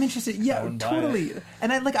 I'm interested. Yeah, wouldn't buy totally.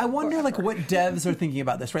 And I wonder like what devs are thinking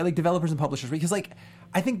about this, right? Like developers and publishers, because like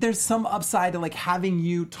I think there's some upside to like having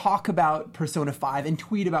you talk about Persona 5 and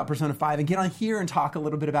tweet about Persona 5 and get on here and talk a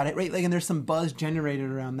little bit about it, right? Like, and there's some buzz generated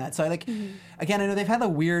around that. So I like, again, I know they've had a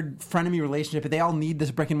weird frenemy relationship, but they all need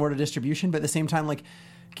this brick and mortar distribution. But at the same time, like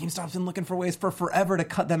GameStop's been looking for ways for forever to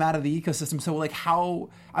cut them out of the ecosystem. So like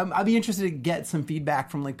I'd be interested to get some feedback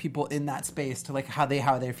from like people in that space to like how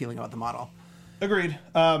they're feeling about the model. Agreed.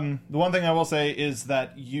 The one thing I will say is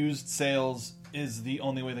that used sales is the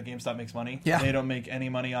only way that GameStop makes money. Yeah. They don't make any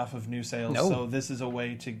money off of new sales. No. So this is a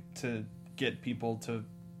way to get people to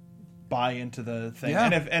buy into the thing.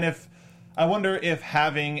 Yeah. And if I wonder if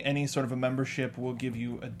having any sort of a membership will give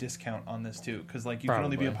you a discount on this too, because like you can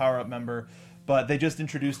only be a Power Up member. But they just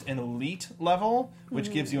introduced an elite level,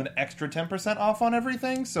 which gives you an extra 10% off on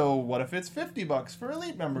everything. So what if it's $50 for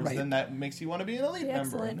elite members? Right. Then that makes you want to be an elite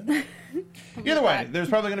member. Excellent. Either way, there's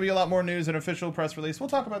probably going to be a lot more news and official press release. We'll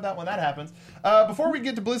talk about that when that happens. Before we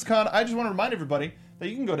get to BlizzCon, I just want to remind everybody that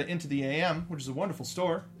you can go to Into the AM, which is a wonderful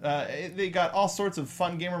store. They got all sorts of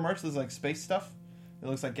fun gamer merch. There's like space stuff. It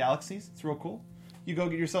looks like galaxies. It's real cool. You go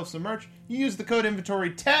get yourself some merch. You use the code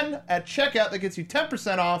inventory10 at checkout. That gets you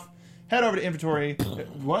 10% off. Head over to inventory.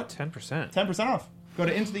 What? 10%. 10% off. Go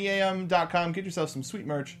to intotheam.com, get yourself some sweet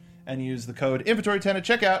merch, and use the code inventory10 at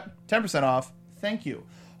checkout. 10% off. Thank you.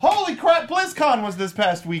 Holy crap! BlizzCon was this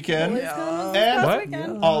past weekend.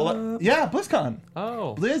 BlizzCon.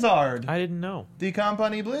 Oh, Blizzard. I didn't know. The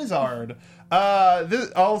company Blizzard.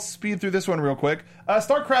 I'll speed through this one real quick.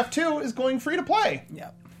 StarCraft 2 is going free to play.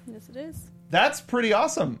 Yep. Yes, it is. That's pretty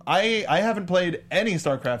awesome. I haven't played any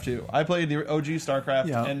StarCraft 2. I played the OG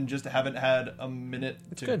StarCraft and just haven't had a minute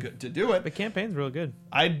to do it. The campaign's real good.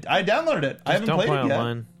 I downloaded it. I haven't don't played play it yet.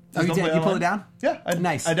 online. Oh, you did? You pulled it down? Yeah.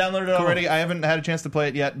 Nice. I downloaded it already. I haven't had a chance to play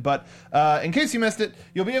it yet, but in case you missed it,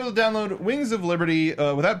 you'll be able to download Wings of Liberty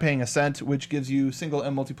without paying a cent, which gives you single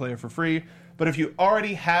and multiplayer for free. But if you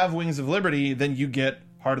already have Wings of Liberty, then you get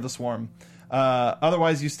Heart of the Swarm.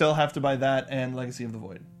 Otherwise, you still have to buy that and Legacy of the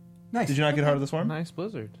Void. Nice. Did you not get Heart of the Swarm? Nice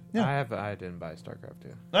Blizzard. Yeah. I didn't buy StarCraft 2.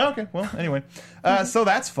 Oh, okay. Well, anyway. So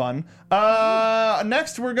that's fun.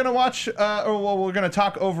 Next, we're going to watch, we're going to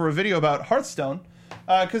talk over a video about Hearthstone.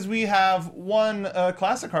 Because we have one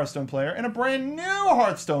classic Hearthstone player and a brand new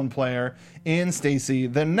Hearthstone player in Stacy.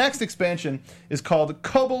 The next expansion is called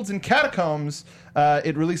Kobolds and Catacombs.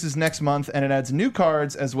 It releases next month, and it adds new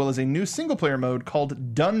cards as well as a new single-player mode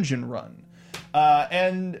called Dungeon Run. What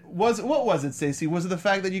was it, Stacey? Was it the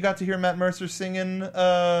fact that you got to hear Matt Mercer singing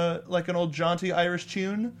like an old jaunty Irish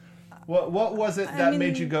tune? What was it that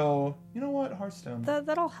made you go, you know what, Hearthstone?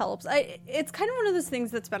 That all helps. It's kind of one of those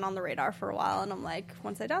things that's been on the radar for a while, and I'm like,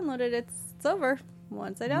 once I download it, it's over.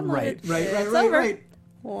 Once I download it, it's over.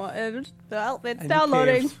 Well, it's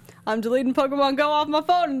downloading. I'm deleting Pokemon Go off my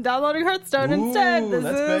phone and downloading Hearthstone instead.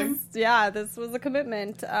 This was a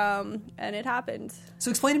commitment, and it happened. So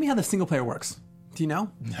explain to me how the single player works. Do you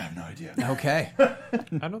know? I have no idea. Okay.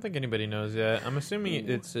 I don't think anybody knows yet. I'm assuming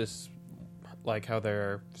it's just like how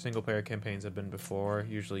their single player campaigns have been before.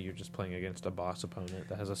 Usually you're just playing against a boss opponent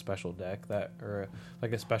that has a special deck or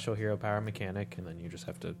like a special hero power mechanic, and then you just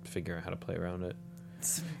have to figure out how to play around it.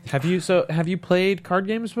 Have you played card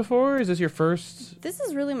games before? Is this your first? This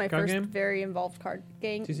is really my first game? very involved card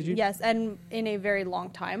game. TCG? Yes, and in a very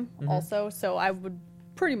long time also. So I would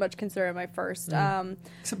pretty much consider it my first.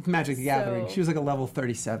 Except Magic the Gathering. She was like a level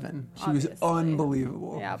 37. She was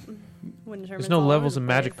unbelievable. Yeah. There's no levels in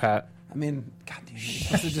Magic, Pat. I mean, God damn it.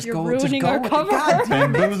 Just You're go, ruining just go our with cover. it. God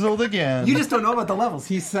damn it. Bamboozled again. You just don't know about the levels.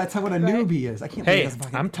 That's what a newbie is. I can't believe Hey, that's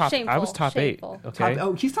fucking... I'm top. I was top Shameful. 8.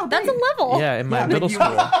 Okay. He's top That's 8. a level. Yeah, in my middle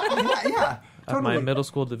school. Yeah. Of my Totally. middle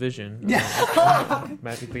school division. Yeah.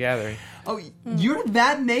 Magic the Gathering. Oh, you're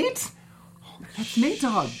that Nate? That's Nate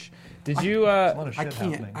Dogg. Did you? A lot of shit I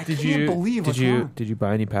can't happening. believe what's Did you? wrong. Did you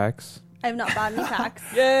buy any packs? I have not bought any packs.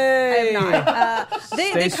 Yay! I have not.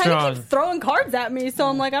 They kind strong. of keep throwing cards at me, so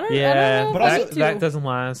I'm like, I don't Yeah, know. But if I also, need to. that doesn't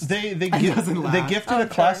last. They doesn't last. gifted a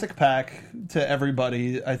classic pack to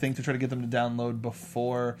everybody, I think, to try to get them to download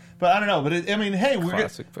before. But I don't know. But hey, we're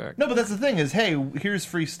Classic pack. No, but that's the thing is, hey, here's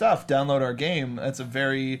free stuff. Download our game. That's a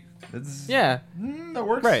very Yeah. that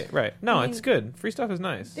works. Right. No, it's good. Free stuff is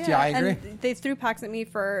nice. Yeah, I agree. And they threw packs at me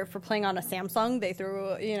for playing on a Samsung. They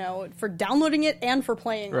threw, for downloading it and for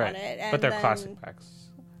playing Right. on it. And But they're then, classic packs.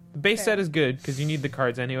 The base set is good because you need the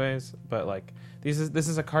cards anyways. But like this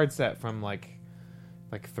is a card set from like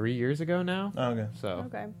 3 years ago now. Oh, okay. So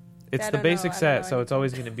Okay. it's I the don't basic know. I don't set, know so it's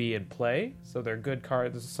always going to be in play. So they're good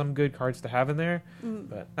cards. There's some good cards to have in there.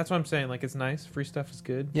 But that's what I'm saying. Like it's nice. Free stuff is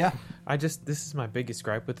good. Yeah. This is my biggest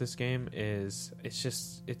gripe with this game is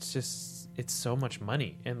it's so much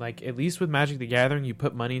money. And like at least with Magic the Gathering, you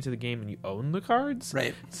put money into the game and you own the cards.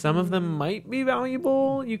 Right. Some of them might be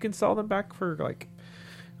valuable. You can sell them back for like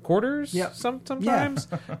quarters Yep. sometimes,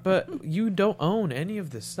 but you don't own any of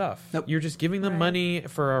this stuff. Nope. You're just giving them money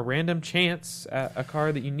for a random chance at a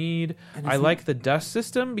card that you need. And I it's like the dust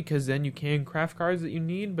system because then you can craft cards that you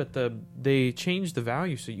need, but they change the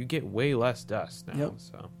value so you get way less dust now. Yep.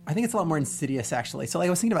 So I think it's a lot more insidious, actually. So, like, I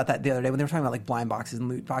was thinking about that the other day when they were talking about like blind boxes and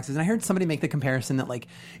loot boxes, and I heard somebody make the comparison that like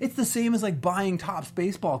it's the same as like buying Topps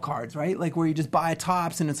baseball cards, right? Like where you just buy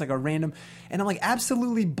Topps and it's like a random. And I'm like,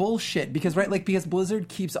 absolutely bullshit, because because Blizzard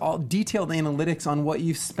keeps all detailed analytics on what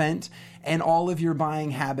you've spent and all of your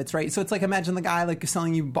buying habits, right? So it's like, imagine the guy like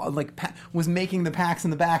selling you was making the packs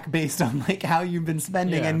in the back based on like how you've been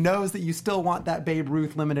spending and knows that you still want that Babe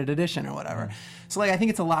Ruth limited edition or whatever. So like I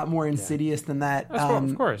think it's a lot more insidious than that.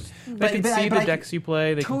 of course, they can see the decks you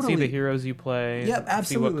play. They can see the heroes you play. Yep,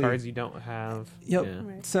 absolutely. See what cards you don't have. Yep. Yeah.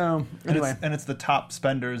 Right. So anyway, and it's the top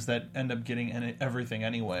spenders that end up getting everything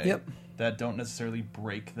anyway. Yep. That don't necessarily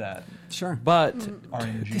break that. Sure. But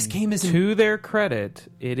RNG. This game is to their credit,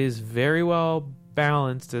 it is very well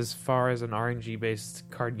balanced as far as an RNG based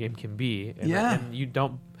card game can be. And, and you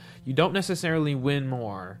don't necessarily win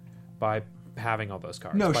more by having all those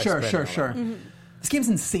cards. No, by sure. spending all that. This game's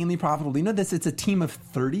insanely profitable. Do you know this? It's a team of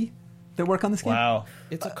 30 that work on this game. Wow.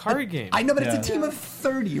 It's a card game. I know, but it's a team of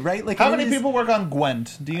 30, right? Like, how many people work on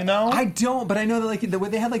Gwent? Do you know? I don't, but I know that like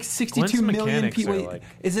they had like 62 Gwent's million mechanics people. are like-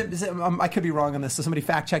 Is it I could be wrong on this, so somebody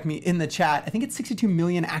fact check me in the chat. I think it's 62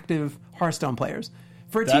 million active Hearthstone players.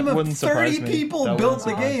 For a That team of wouldn't surprise 30 me. people That built wouldn't the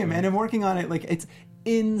surprise game me. and I'm working on it. Like, it's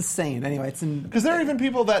insane. Anyway, it's because there are even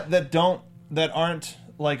people that aren't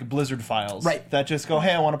like Blizzard files, right? That just go,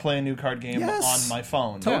 hey, I want to play a new card game Yes. on my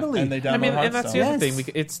phone, Totally. and they download Hearthstone. And that's the other thing.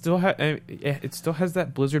 It still has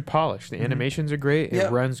that Blizzard polish. The animations are great.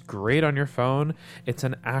 It runs great on your phone. It's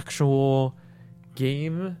an actual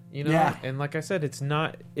game, you know. Yeah. And like I said,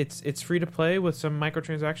 it's free to play with some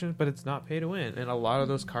microtransactions, but it's not pay to win. And a lot of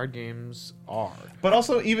those card games are. But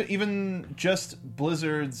also, even just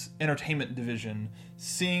Blizzard's entertainment division,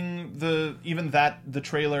 seeing the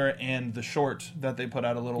trailer and the short that they put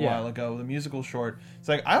out a little while ago, the musical short, it's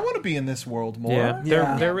like, I want to be in this world more.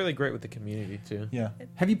 Yeah, they're really great with the community too. Yeah.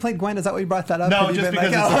 Have you played Gwent? Is that what you brought that up? No, Have you just been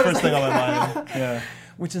because like, it's oh, the first thing on my mind. Yeah.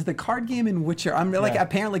 Which is the card game in Witcher. I'm like,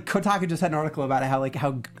 apparently Kotaku just had an article about it,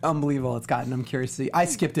 how unbelievable it's gotten. I'm curious to see. I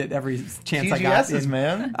skipped it every chance I got. TGS's,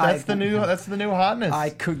 man. That's the new hotness.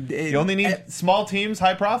 I could. You only need small teams,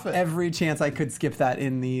 high profit. Every chance I could skip that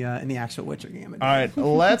in the actual Witcher game. All right,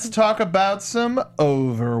 let's talk about some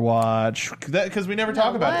Overwatch because we never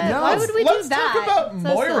talk about it. No, why would we let's do that? talk about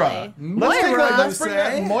So Moira. silly. Let's bring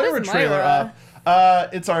that Moira Who's trailer Moira?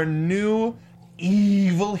 up. It's our new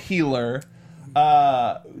evil healer.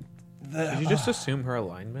 Did you just assume her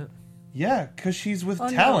alignment? Yeah, because she's with Oh,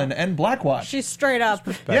 no. Talon and Blackwatch. She's straight up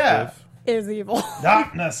yeah, is evil.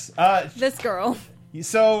 darkness. This girl.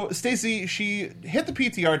 So, Stacey, she hit the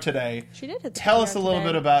PTR today. She did hit the Tell PTR us a little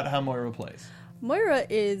today. bit about how Moira plays. Moira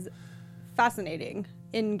is fascinating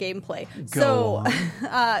in gameplay. Go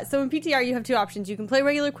So in PTR you have two options. You can play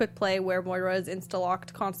regular quick play where Moira is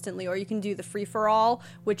insta-locked constantly, or you can do the free-for-all,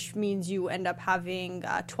 which means you end up having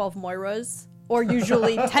 12 Moiras. Or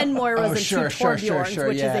usually 10 Moiras and 2 Torbjorns,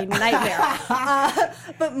 which is a nightmare.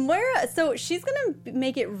 But Moira, so she's going to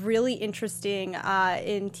make it really interesting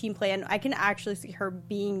in team play, and I can actually see her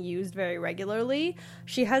being used very regularly.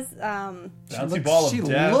 She has... Bouncy ball of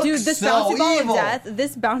death. Dude, this so bouncy ball evil. of death,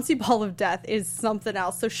 this bouncy ball of death is something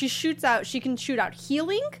else. So she can shoot out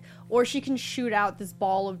healing, or she can shoot out this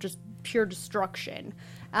ball of just pure destruction.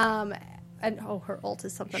 And her ult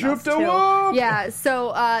is something else too. Yeah,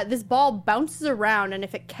 so this ball bounces around, and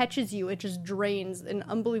if it catches you, it just drains an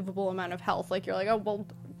unbelievable amount of health. Like, you're like, oh, well,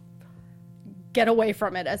 get away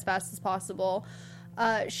from it as fast as possible.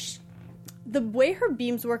 The way her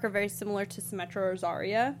beams work are very similar to Symmetra or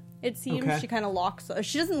Zarya. It seems she kind of locks.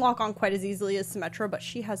 She doesn't lock on quite as easily as Symmetra, but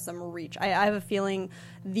she has some reach. I have a feeling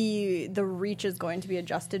the reach is going to be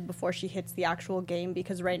adjusted before she hits the actual game,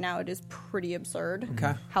 because right now it is pretty absurd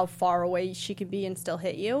how far away she can be and still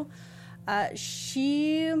hit you.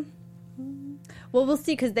 We'll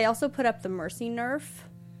see, because they also put up the Mercy nerf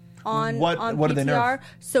on PTR. What did they nerf?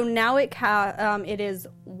 So now it is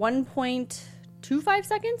 1.25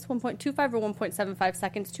 seconds, 1.25 or 1.75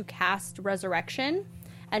 seconds to cast Resurrection.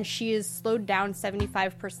 And she is slowed down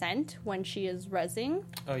 75% when she is rezzing.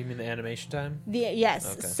 Oh, you mean the animation time? Yes.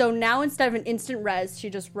 Okay. So now instead of an instant res, she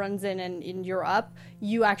just runs in and you're up.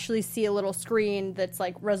 You actually see a little screen that's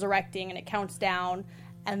like resurrecting, and it counts down.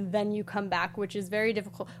 and then you come back, which is very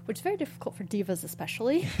difficult. Which is very difficult for divas,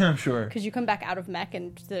 especially. I'm sure. Because you come back out of mech,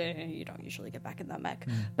 and you don't usually get back in that mech.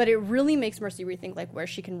 But it really makes Mercy rethink like where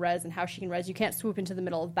she can res and how she can res. You can't swoop into the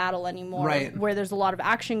middle of battle anymore, Right. where there's a lot of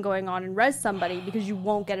action going on and res somebody because you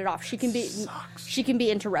won't get it off. She can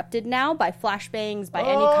be interrupted now by flashbangs, by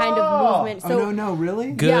any kind of movement. So no,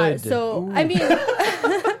 really? Good. yeah, so I mean,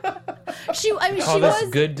 she this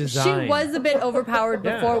good design. She was a bit overpowered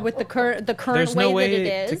before with the current There's way no way that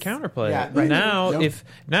it is. to counterplay Yeah, it. right. Now, Nope.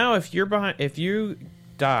 if you're behind, if you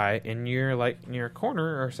die and you're like near a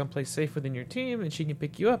corner or someplace safe within your team, and she can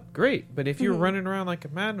pick you up, great. But if you're running around like a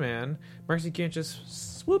madman, Mercy can't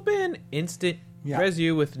just swoop in, instant res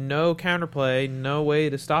you with no counterplay, no way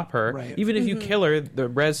to stop her. Right. Even if you kill her, the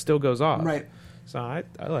res still goes off. Right. So I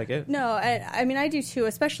like it. No, I mean I do too,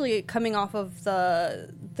 especially coming off of the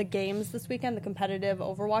games this weekend, the competitive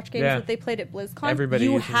Overwatch games that they played at BlizzCon. Everybody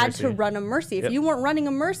you uses had Mercy. to run a Mercy. If Yep. you weren't running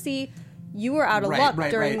a Mercy, you were out of luck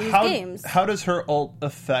during these games. How does her ult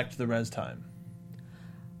affect the res time?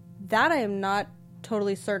 That I am not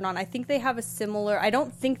totally certain on. I think they have a similar. I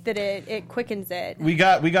don't think that it quickens it. We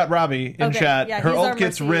got Robbie in Okay, chat. yeah, Her he's our ult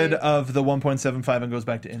gets Mercy. rid of the 1.75 and goes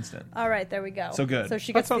back to instant. All right, there we go. So good. So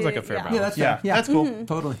she That gets sounds the- like a fair balance. Yeah, that's fair. Yeah. That's cool.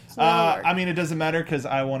 Totally. that'll work. I mean, it doesn't matter because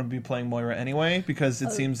I want to be playing Moira anyway because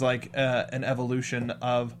it seems like an evolution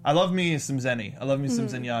of. I love me some Zenny. I love me some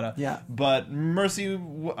Zenyatta. Yeah. But Mercy,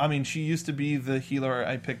 I mean, she used to be the healer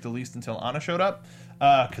I picked the least until Ana showed up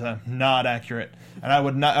because I'm not accurate, and I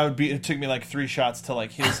would not. I would be. It took me like 3 shots to like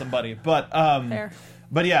heal somebody, but Fair.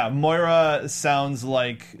 But yeah, Moira sounds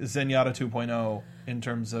like Zenyatta 2.0 in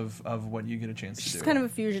terms of what you get a chance to do. She's kind of a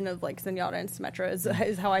fusion of like Zenyatta and Symmetra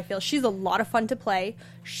is how I feel. She's a lot of fun to play.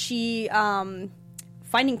 She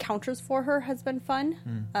finding counters for her has been fun.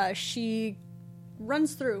 She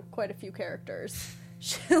runs through quite a few characters.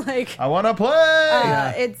 She, like I want to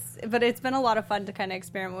play. It's been a lot of fun to kind of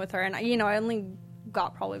experiment with her, and I only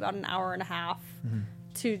got probably about an hour and a half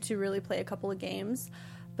to really play a couple of games.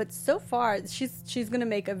 But so far, she's going to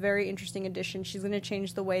make a very interesting addition. She's going to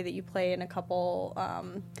change the way that you play in a couple.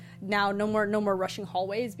 Now, no more rushing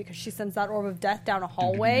hallways because she sends that orb of death down a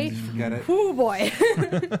hallway. Forget it. Ooh boy!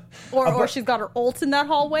 or she's got her ult in that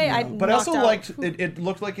hallway. But I also liked it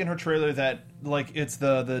looked like in her trailer that like it's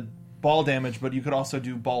the ball damage, but you could also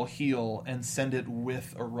do ball heal and send it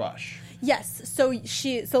with a rush. Yes, so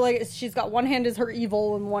she's got one hand is her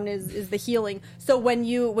evil and one is the healing. So when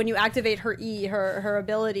you activate her her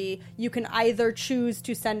ability, you can either choose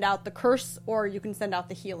to send out the curse or you can send out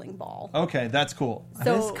the healing ball. Okay, that's cool. So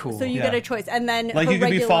That is cool. So you get a choice, and then Like her you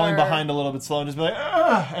could be falling regular- behind a little bit slow and just be like,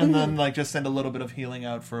 ah, and then like just send a little bit of healing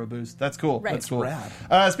out for a boost. That's cool. Right. That's cool.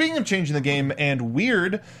 Rad. Speaking of changing the game and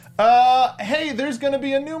weird, hey, there's going to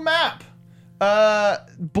be a new map.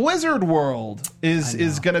 Blizzard World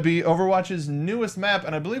is going to be Overwatch's newest map,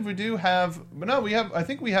 and I believe we do have. No, we have. I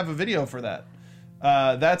think we have a video for that.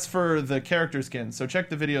 That's for the character skins. So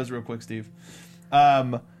check the videos real quick, Steve.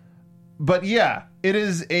 But yeah, it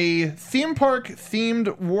is a theme park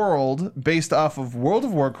themed world based off of World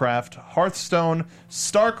of Warcraft, Hearthstone,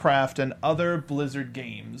 StarCraft, and other Blizzard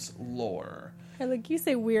games lore. Like you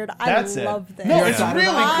say, weird. That's I it. love this. No, it's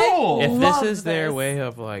really cool. If love this is their this. way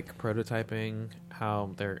of like prototyping how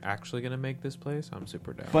they're actually going to make this place, I'm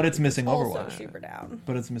super down. But it's missing Also Overwatch. super down.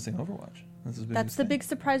 But it's missing Overwatch. That's the big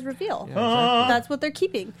surprise reveal. Yeah, exactly. That's what they're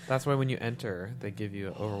keeping. That's why when you enter, they give you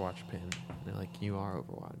an Overwatch pin. They're like, you are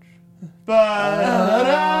Overwatch.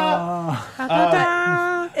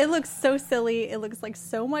 It looks so silly. It looks like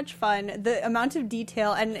so much fun. The amount of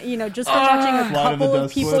detail, and just from watching a Flight of the couple of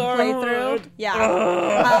Dust people Wood. play through,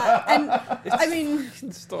 and I mean,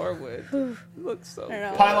 Starwood looks so. I don't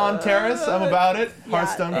know. Pylon Terrace, I'm about it. Yeah,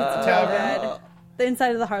 Hearthstone it's Tavern. good. The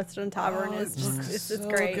inside of the Hearthstone Tavern is just it's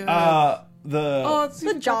great. The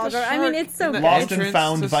The jogger. I mean, it's so good. Lost and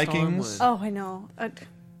Found Vikings. Oh, I know.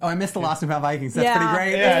 Oh, I missed the Lost and Found Vikings. That's Yeah. pretty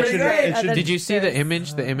great. Yeah, It's it pretty should- great. it should- And Did you see the there's-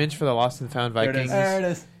 image? The image for the Lost and Found There it Vikings. is. There it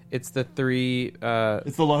is. It's the three.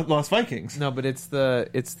 It's the Lost Vikings. No, but it's that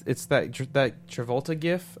Travolta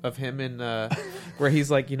gif of him in where he's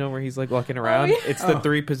like where he's like walking around. yeah. It's the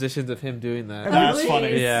three positions of him doing that. That's Really?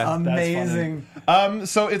 funny. Yeah. Amazing.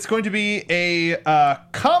 So it's going to be a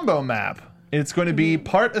combo map. It's going to be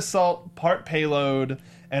part assault, part payload,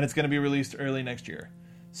 and it's going to be released early next year.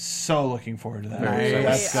 So looking forward to that. Nice.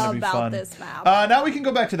 That's going to be About fun. this map. Now we can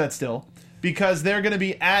go back to that still. Because they're going to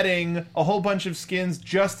be adding a whole bunch of skins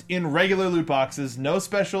just in regular loot boxes. No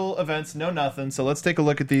special events, no nothing. So let's take a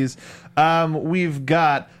look at these. We've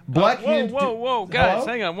got Black Hand... Whoa, guys, Hello?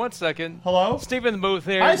 hang on one second. Hello? Steve in the booth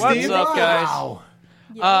here. Hi, What's Steve. up, guys? Wow.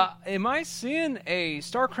 Am I seeing a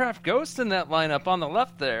StarCraft Ghost in that lineup on the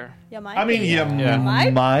left there? Yeah, I mean, you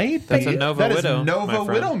might. That's a be. Nova That is Widow, Nova my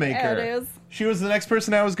friend. Widowmaker. There it is. She was the next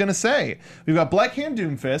person I was going to say. We've got Black Hand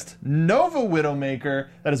Doomfist, Nova Widowmaker,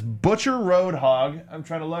 that is Butcher Roadhog. I'm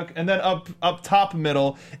trying to look. And then up top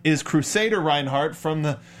middle is Crusader Reinhardt from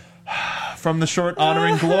the short Honor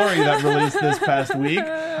and Glory that released this past week.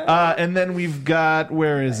 And then we've got,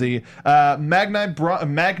 where is he?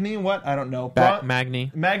 Magni, what? I don't know.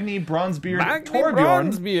 Magni. Magni Bronzebeard Magni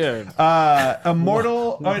Torbjorn. Bronzebeard.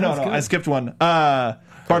 Immortal. Oh, no, I skipped one.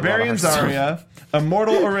 Barbarian Zarya,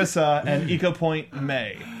 Immortal Orisa, and Eco Point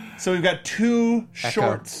May. So we've got two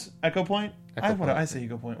shorts. Echo Point? I say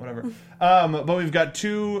Eco Point, whatever. But we've got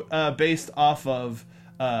two based off of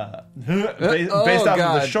based off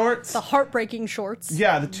of the shorts. The heartbreaking shorts.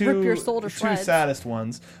 Yeah, the two Rip your soul to two shreds. saddest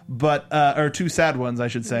ones, but or two sad ones, I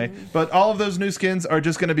should say. But all of those new skins are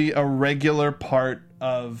just going to be a regular part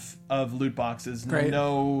of loot boxes. Great.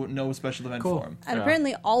 No special event for them. And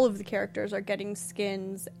apparently all of the characters are getting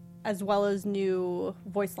skins as well as new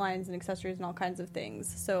voice lines and accessories and all kinds of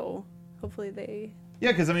things. So hopefully they...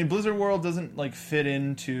 Yeah, because I mean, Blizzard World doesn't like fit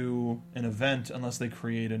into an event unless they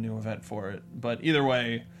create a new event for it. But either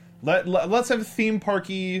way, let's have theme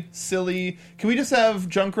parky, silly. Can we just have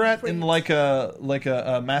Junkrat in like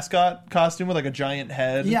a mascot costume with like a giant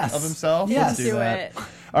head of himself? Yes. Let's do that. it.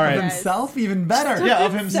 All right. Of himself, even better. Yeah,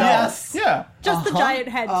 of himself. Yes. Yeah. Just the giant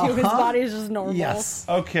head, too. His body is just normal. Yes.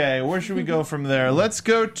 Okay, where should we go from there? Let's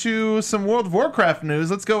go to some World of Warcraft news.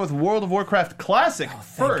 Let's go with World of Warcraft Classic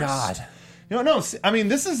first. Thank God. No, I mean,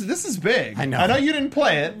 this is big. I know. I know you didn't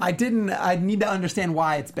play it. I didn't. I need to understand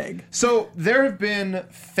why it's big. So there have been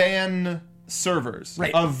fan servers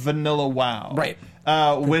of Vanilla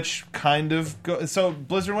WoW, which kind of so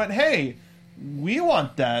Blizzard went, hey, we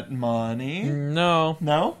want that money. No,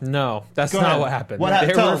 that's Go not ahead. what happened. Tell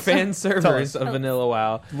There were us. fan Tell servers us. of Vanilla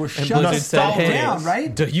WoW, We're and shut Blizzard said, all "Hey, down,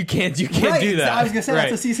 right? You can't Right, do that." I was gonna say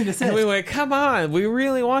that's a cease and desist. And we went, "Come on, we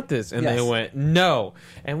really want this," and they Yes. went, "No,"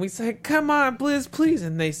 and we said, "Come on, Blizz, please,"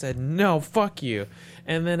 and they said, "No, fuck you."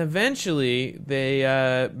 And then eventually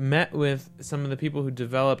they met with some of the people who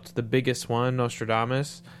developed the biggest one,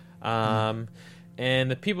 Nostradamus.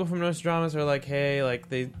 And the people from Nostradamus are like, hey, like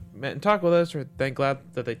they met and talked with us, or thank glad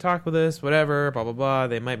that they talked with us, whatever, blah, blah, blah.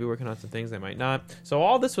 They might be working on some things, they might not. So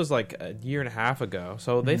all this was like a year and a half ago.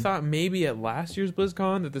 So they thought maybe at last year's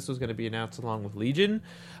BlizzCon that this was going to be announced along with Legion.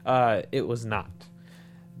 It was not.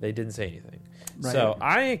 They didn't say anything. Right. So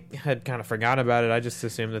I had kind of forgot about it. I just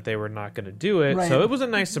assumed that they were not going to do it. Right. So it was a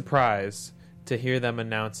nice surprise to hear them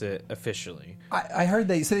announce it officially. I heard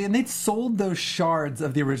they'd sold those shards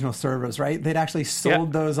of the original servers, right? They'd actually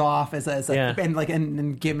sold those off as and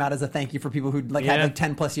gave them out as a thank you for people who had like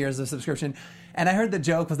 10 plus years of subscription. And I heard the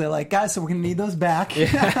joke was they're like, guys, so we're gonna need those back,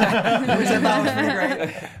 which I thought was pretty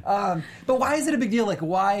great. But why is it a big deal? Like,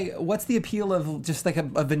 what's the appeal of just like a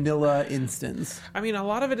vanilla instance? I mean, a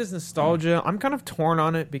lot of it is nostalgia. I'm kind of torn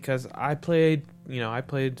on it because I played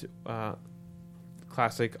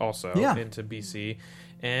Classic also into BC,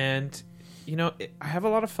 and I have a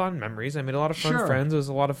lot of fun memories. I made a lot of fun friends. There's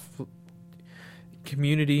a lot of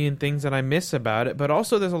community and things that I miss about it, but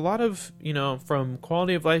also there's a lot of from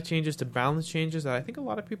quality of life changes to balance changes that I think a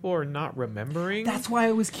lot of people are not remembering. That's why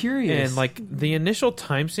I was curious. And like the initial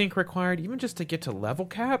time sink required even just to get to level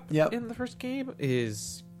cap in the first game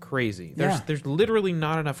is crazy. There's literally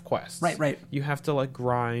not enough quests. Right. You have to like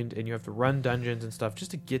grind and you have to run dungeons and stuff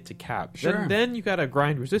just to get to cap. Sure. Then you got to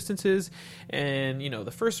grind resistances, and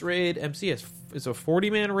the first raid MC is a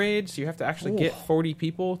 40-man raid, so you have to actually get 40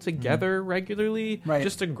 people together regularly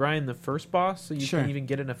just to grind the first boss, so you can even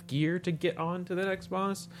get enough gear to get on to the next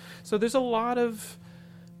boss. So there's a lot of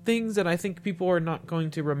things that I think people are not going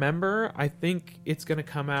to remember. I think it's going to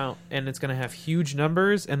come out and it's going to have huge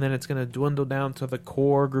numbers, and then it's going to dwindle down to the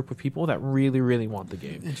core group of people that really, really want the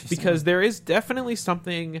game. Because there is definitely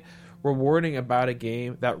something rewarding about a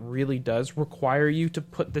game that really does require you to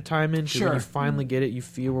put the time in. When you finally get it, you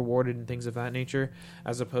feel rewarded and things of that nature,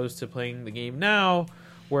 as opposed to playing the game now.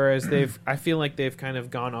 Whereas I feel like they've kind of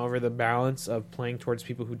gone over the balance of playing towards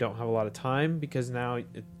people who don't have a lot of time, because now,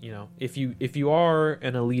 if you are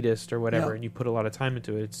an elitist or whatever and you put a lot of time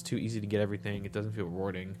into it, it's too easy to get everything. It doesn't feel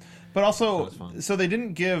rewarding. But also, so they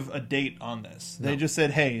didn't give a date on this. They just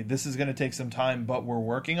said, hey, this is going to take some time, but we're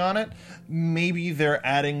working on it. Maybe they're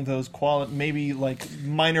adding those maybe like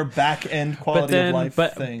minor back-end quality of life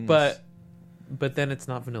things. But then it's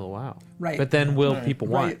not Vanilla WoW. Right. But then will people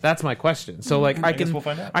want it? That's my question. So like I can we'll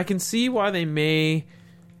find out. I can see why they may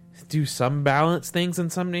do some balance things in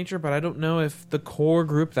some nature, but I don't know if the core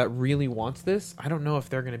group that really wants this, I don't know if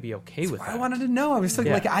they're going to be okay with that. I wanted to know. I was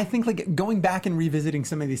like, I think like going back and revisiting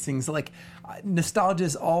some of these things, like nostalgia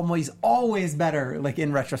is always better, like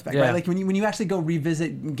in retrospect, right? Like when you actually go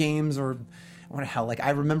revisit games or what the hell, like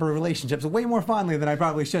I remember relationships way more fondly than I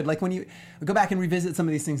probably should. Like when you go back and revisit some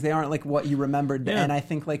of these things, they aren't like what you remembered. And I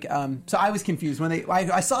think like, so I was confused when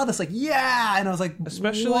I saw this, like, and I was like,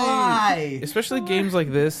 why? Especially games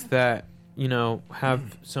like this that, you know,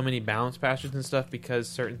 have so many balance patches and stuff because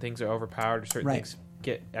certain things are overpowered or certain things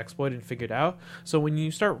get exploited and figured out. So when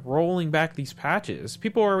you start rolling back these patches,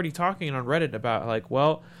 people are already talking on Reddit about like,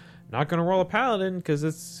 well, not going to roll a paladin because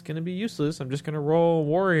it's going to be useless. I'm just going to roll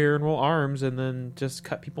warrior and roll arms and then just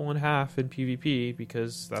cut people in half in PvP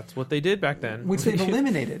because that's what they did back then. Which they've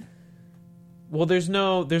eliminated. Well, there's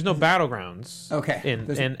no battlegrounds. Okay.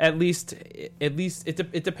 And at least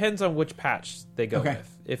it depends on which patch they go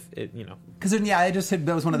with. If it, you know, because I just said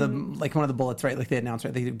that was one of the bullets, right? Like they announced,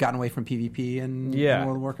 right? They've gotten away from PvP and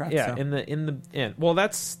World of Warcraft. Yeah. So. In the end. Well,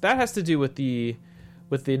 that has to do with the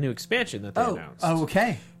new expansion that they announced. Oh,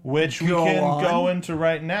 okay. Which we can go into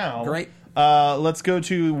right now. Great. Let's go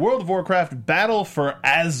to World of Warcraft Battle for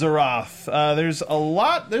Azeroth. There's a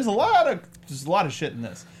lot of shit in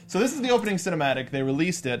this. So this is the opening cinematic. They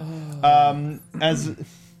released it that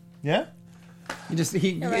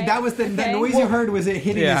was the noise you heard was it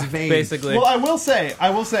hitting his vein. Basically. Well, I will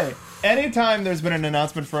say, anytime there's been an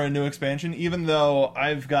announcement for a new expansion, even though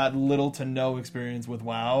I've got little to no experience with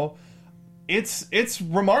WoW, it's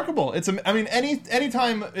remarkable.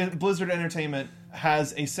 Anytime Blizzard Entertainment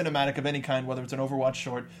has a cinematic of any kind, whether it's an Overwatch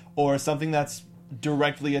short or something that's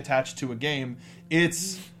directly attached to a game,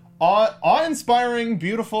 it's awe-inspiring,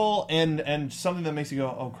 beautiful, and something that makes you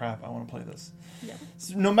go, oh crap, I want to play this. Yeah.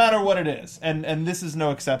 So no matter what it is, and this is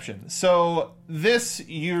no exception. So this,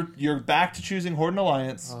 you're back to choosing Horde and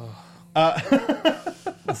Alliance.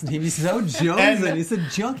 Listen, he's so Jones, he's a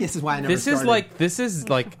junkie. This is why I never started. This is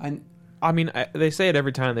like. I mean, they say it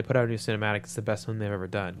every time they put out a new cinematic. It's the best one they've ever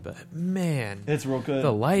done. But man, it's real good.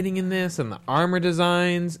 The lighting in this and the armor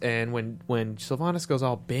designs, and when Sylvanas goes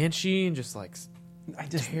all banshee and just like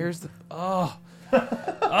tears the little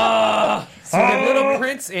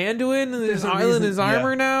Prince Anduin and his island, his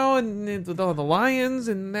armor now, and with all the lions,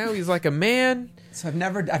 and now he's like a man. So I've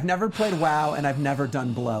never played WoW, and I've never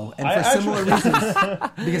done Blow, and for similar reasons,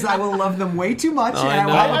 because I will love them way too much, and I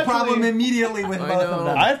will have a problem immediately with both of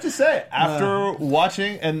them. I have to say, after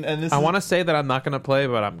watching, and this, I want to say that I'm not going to play,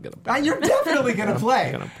 but I'm going to play. You're definitely going to play.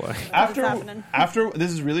 I'm going to play. After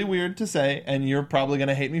this is really weird to say, and you're probably going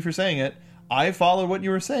to hate me for saying it. I followed what you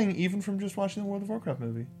were saying, even from just watching the World of Warcraft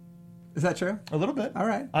movie. Is that true? A little bit. All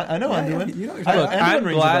right. I know Anduin. You know I'm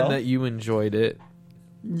glad that you enjoyed it.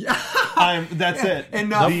 That's it.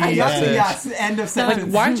 Enough. Yes. End of sentence.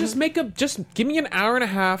 Like, why just give me an hour and a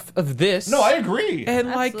half of this? No, I agree. And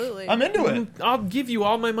Absolutely. I'm into it. I'll give you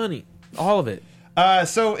all my money, all of it.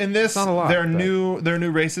 So in this, there are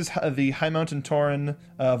new races: the High Mountain Tauren,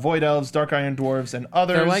 Void Elves, Dark Iron Dwarves, and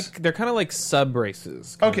others. They're kind of like sub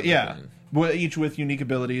races. Okay, yeah. Each with unique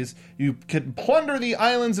abilities. You can plunder the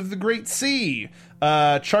islands of the Great Sea.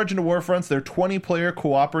 Charge into warfronts. They're 20-player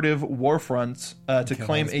cooperative warfronts to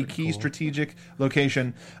claim a key strategic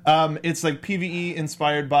location. It's like PvE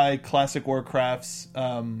inspired by classic Warcraft's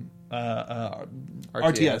RTS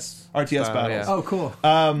battles. Yeah. Oh, cool.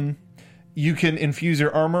 You can infuse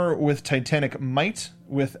your armor with Titanic Might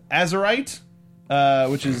with Azerite,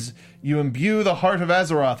 which is you imbue the Heart of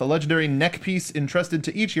Azeroth, a legendary neck piece entrusted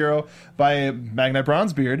to each hero by Magnite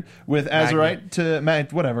Bronzebeard with Azerite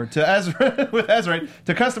with Azerite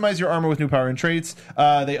to customize your armor with new power and traits.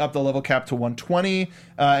 They up the level cap to 120,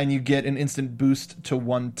 and you get an instant boost to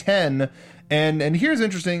 110. And here's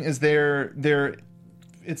interesting is they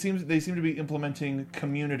seem to be implementing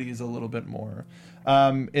communities a little bit more.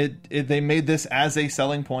 They made this as a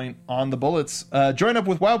selling point on the bullets. Join up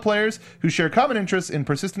with WoW players who share common interests in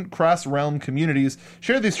persistent cross-realm communities.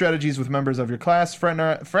 Share these strategies with members of your class.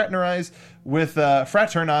 Fraternize with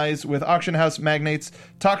auction house magnates.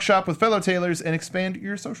 Talk shop with fellow tailors and expand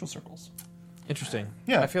your social circles. Interesting.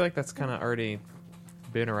 Yeah, I feel like that's kind of already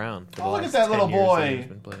been around. For the look last at that little 10 years boy. that he's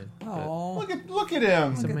been playing. Oh, look at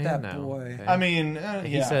him. He's a man that now. boy. Okay. I mean,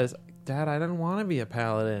 He says, Dad, I don't want to be a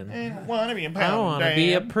paladin. I want to be a I paladin. want to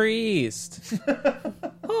be a priest.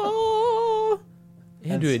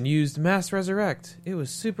 Anduin used Mass Resurrect. It was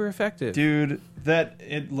super effective. Dude,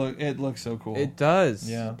 it looks so cool. It does.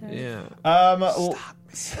 Yeah. Yeah.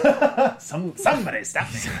 Somebody stop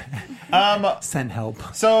me. Send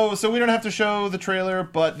help. So we don't have to show the trailer,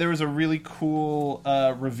 but there was a really cool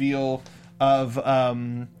reveal of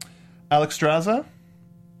Alexstrasza.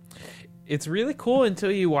 It's really cool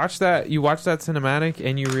until you watch that cinematic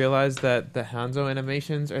and you realize that the Hanzo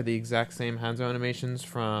animations are the exact same Hanzo animations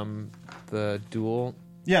from the Duel.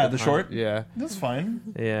 Yeah, the short. Yeah, that's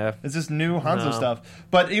fine. Yeah, it's just new Hanzo stuff.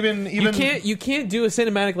 But even you can't do a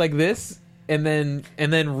cinematic like this and then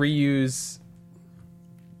reuse.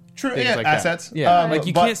 True, things yeah, like assets. That. Yeah, like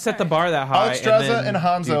you can't set the bar that high. Alexstrasza and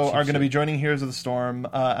Hanzo are going to be joining Heroes of the Storm.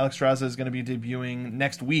 Alexstrasza is going to be debuting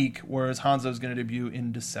next week, whereas Hanzo is going to debut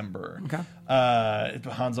in December. Okay.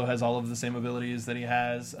 Hanzo has all of the same abilities that he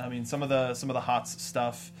has. I mean, some of the HOTS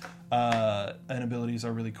stuff and abilities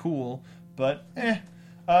are really cool, but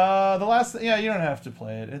the last, you don't have to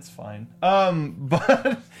play it. It's fine.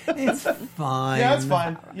 But it's fine. Yeah, it's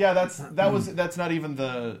fine. Yeah, that's not even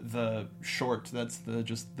the short. That's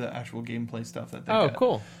just the actual gameplay stuff that they get.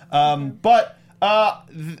 Cool. But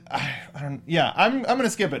I'm gonna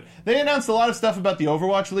skip it. They announced a lot of stuff about the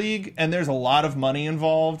Overwatch League, and there's a lot of money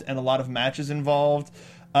involved and a lot of matches involved.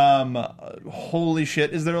 Holy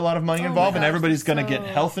shit, is there a lot of money involved? And everybody's gonna get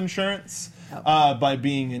health insurance by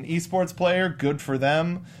being an esports player. Good for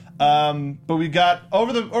them. But we got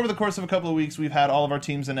over the course of a couple of weeks, we've had all of our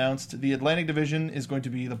teams announced. The Atlantic Division is going to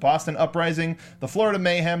be the Boston Uprising, the Florida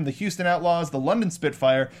Mayhem, the Houston Outlaws, the London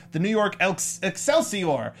Spitfire, the New York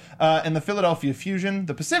Excelsior, and the Philadelphia Fusion.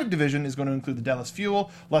 The Pacific Division is going to include the Dallas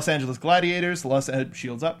Fuel, Los Angeles Gladiators, Los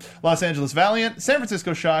Angeles Valiant, San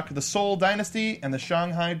Francisco Shock, the Seoul Dynasty, and the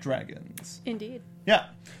Shanghai Dragons. Indeed. Yeah.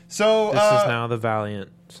 So this is now the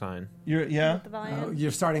Valiant sign.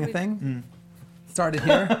 You're starting a thing. Started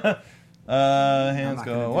here. Hands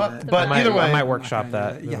go up. But either way, I might workshop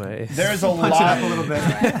that. There's a lot. A little bit.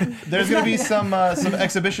 There's going to be some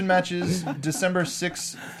exhibition matches December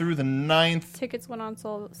 6th through the 9th. Tickets went on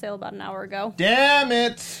sale about an hour ago. Damn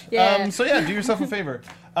it! Yeah. So do yourself a favor.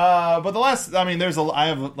 But I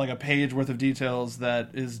have like a page worth of details that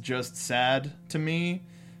is just sad to me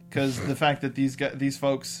because the fact that these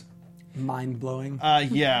folks. Mind blowing.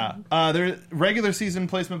 Their regular season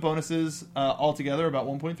placement bonuses altogether about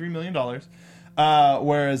 $1.3 million,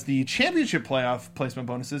 whereas the championship playoff placement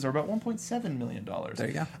bonuses are about $1.7 million. There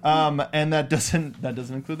you go. And that doesn't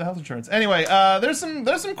include the health insurance. Anyway, there's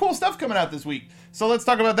some cool stuff coming out this week, so let's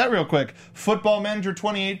talk about that real quick. Football Manager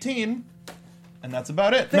 2018, and that's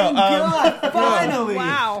about it. Thank God, finally.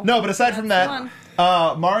 Wow. No, but aside from that. Fun.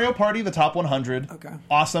 Mario Party, the top 100. Okay.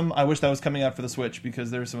 Awesome. I wish that was coming out for the Switch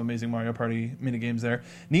because there's some amazing Mario Party minigames there.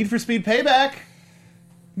 Need for Speed Payback.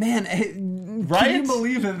 Man, right? Can you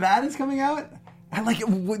believe that is coming out? I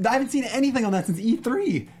haven't seen anything on that since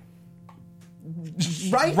E3.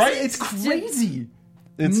 Right? It's crazy.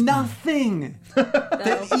 It's nothing.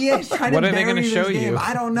 EA is trying what to are they going to show you?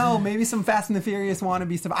 I don't know. Maybe some Fast and the Furious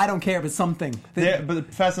wannabe stuff. I don't care, but something.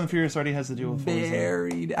 But Fast and the Furious already has to deal with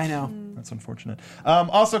buried. I know. That's unfortunate.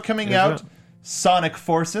 Also coming out, Sonic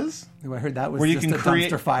Forces. I heard that was where you just can a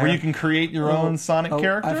create dumpster fire. where you can create your own Sonic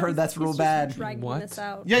character. I've heard that's real bad. What?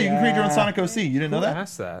 Yeah, you can create your own Sonic OC. You didn't know that?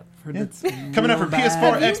 Asked that. Coming out for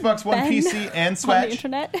PS4, Xbox One, PC, and Switch. On the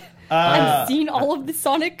internet, I've seen all of the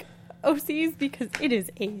Sonic OCs because it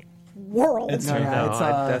is a world. It's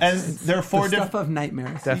and there are four different stuff of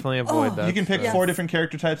nightmares. Definitely avoid that. You can pick stuff. 4 different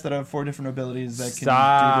character types that have 4 different abilities that can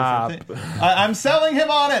do different things. I'm selling him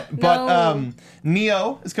on it, but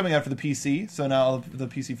Neo is coming out for the PC, so now all the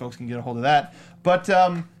PC folks can get a hold of that. But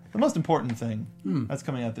the most important thing that's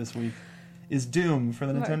coming out this week is Doom for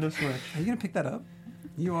the Nintendo Switch. Are you gonna pick that up?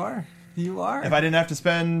 You are. You are. If I didn't have to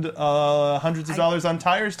spend hundreds of dollars on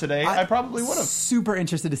tires today, I probably would have. Super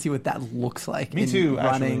interested to see what that looks like. Me too.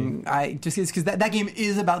 Running, I just because that game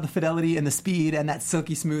is about the fidelity and the speed and that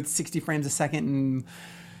silky smooth 60 frames a second, and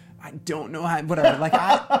I don't know how. Whatever. Like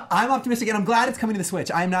I'm optimistic, and I'm glad it's coming to the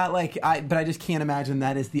Switch. I'm not but I just can't imagine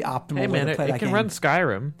that is the optimal way to play that game. It can run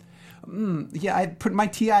Skyrim. Yeah, I put my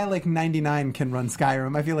TI 99 can run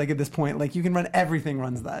Skyrim. I feel like at this point, you can run everything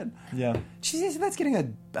runs that. Yeah. Jesus, that's getting a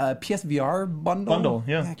PSVR bundle.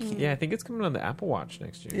 Yeah. Yeah, I think it's coming on the Apple Watch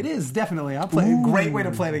next year. It is definitely. I'll play. Ooh. Great way to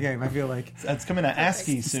play the game. I feel like it's coming to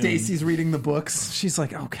ASCII soon. Stacy's reading the books. She's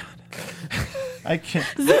like, oh god, I can't.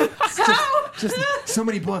 just so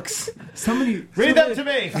many books. So many. Read them to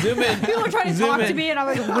me. Zoom in. People are trying to talk to me, and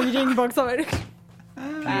I'm reading books on it.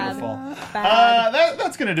 Beautiful.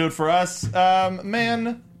 That's going to do it for us.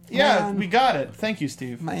 Man, Yeah, Man. we got it. Thank you,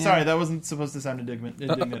 Steve. Man. Sorry, that wasn't supposed to sound indignant.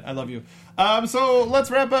 I love you. So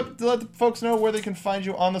let's wrap up to let the folks know where they can find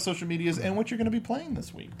you on the social medias and what you're going to be playing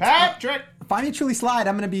this week. Patrick! Find me at Truly Slide.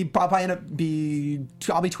 I'm going to be probably I'll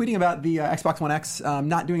be tweeting about the Xbox One X.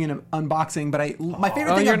 Not doing an unboxing, but my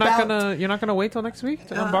favorite thing you're about not gonna wait till next week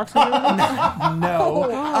to unbox it? No.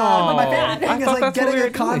 But my favorite thing is thought like that's what getting we were a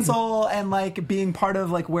doing. console and like being part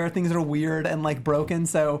of like where things are weird and like broken.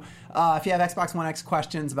 So if you have Xbox One X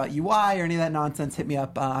questions about UI or any of that nonsense, hit me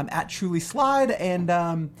up. I'm at Truly Slide and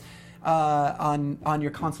on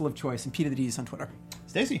your console of choice, and P to the D's on Twitter.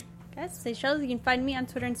 Stacey. Guys, Stacey Shuttles. You can find me on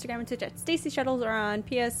Twitter, Instagram, and Twitch at Stacey Shuttles, or on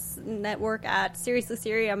PS Network at Seriously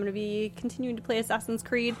Siri. I'm going to be continuing to play Assassin's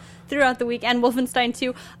Creed throughout the week, and Wolfenstein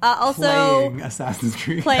 2. Also Playing Assassin's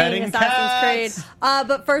Creed. Playing Assassin's Creed.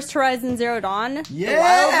 But first, Horizon Zero Dawn.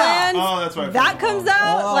 Yeah! The Wildlands. Oh, that's right. That comes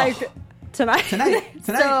out like tonight. Tonight.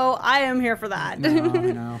 So I am here for that. No, I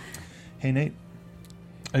know. Hey, Nate.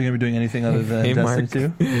 Are you going to be doing anything other than Hey, Destiny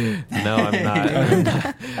Mark. 2? No, I'm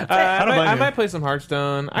not. I you. might play some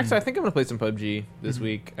Hearthstone. Actually, I think I'm gonna play some PUBG this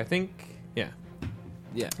week. I think, yeah.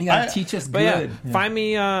 You gotta teach us But good. find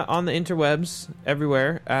me on the interwebs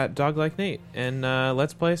everywhere at Dog Like Nate, and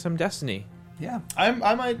let's play some Destiny. Yeah. I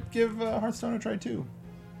might give Hearthstone a try, too.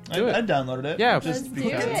 Do it. I downloaded it. Yeah, just do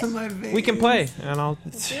because. it. Some of my veins. We can play, and I'll Do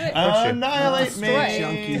it. Annihilate me.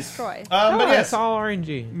 Junkies. Destroy. But yes, it's all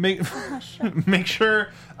RNG. make sure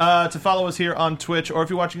to follow us here on Twitch, or if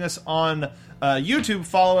you're watching us on YouTube,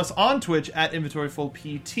 follow us on Twitch at Inventory Full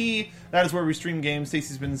PT. That is where we stream games.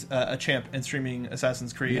 Stacey's been a champ in streaming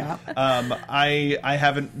Assassin's Creed. Yeah. I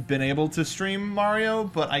haven't been able to stream Mario,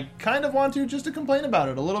 but I kind of want to, just to complain about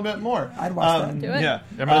it a little bit more. I'd watch that. Do it. Yeah,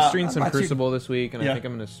 I'm gonna stream some watch you- Crucible this week, and Yeah. I think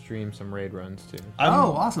I'm gonna stream some raid runs too.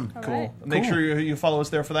 Oh, awesome. All Cool. right. Make Cool. sure you follow us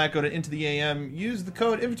there for that. Go to Into the AM. Use the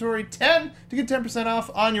code Inventory10 to get 10% off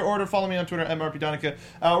on your order. Follow me on Twitter at MRPDonica.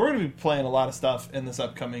 We're going to be playing a lot of stuff in this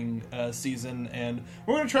upcoming season, and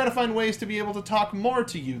we're going to try to find ways to be able to talk more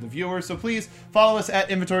to you, the viewers. So please follow us at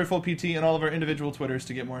Inventory Full PT and all of our individual Twitters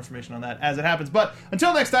to get more information on that as it happens. But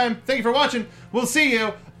until next time, thank you for watching. We'll see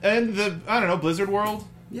you in the, Blizzard world.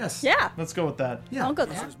 Yes. Yeah. Let's go with that. Yeah. I'll go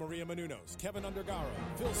This there. is Maria Menounos, Kevin Undergaro,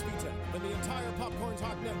 Phil Svitek, and the entire Popcorn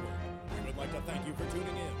Talk Network. We would like to thank you for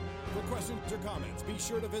tuning in. For questions or comments, be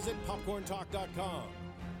sure to visit popcorntalk.com.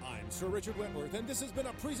 I'm Sir Richard Wentworth, and this has been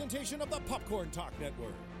a presentation of the Popcorn Talk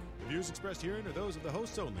Network. The views expressed herein are those of the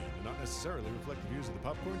hosts only and do not necessarily reflect the views of the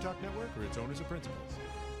Popcorn Talk Network or its owners or principals.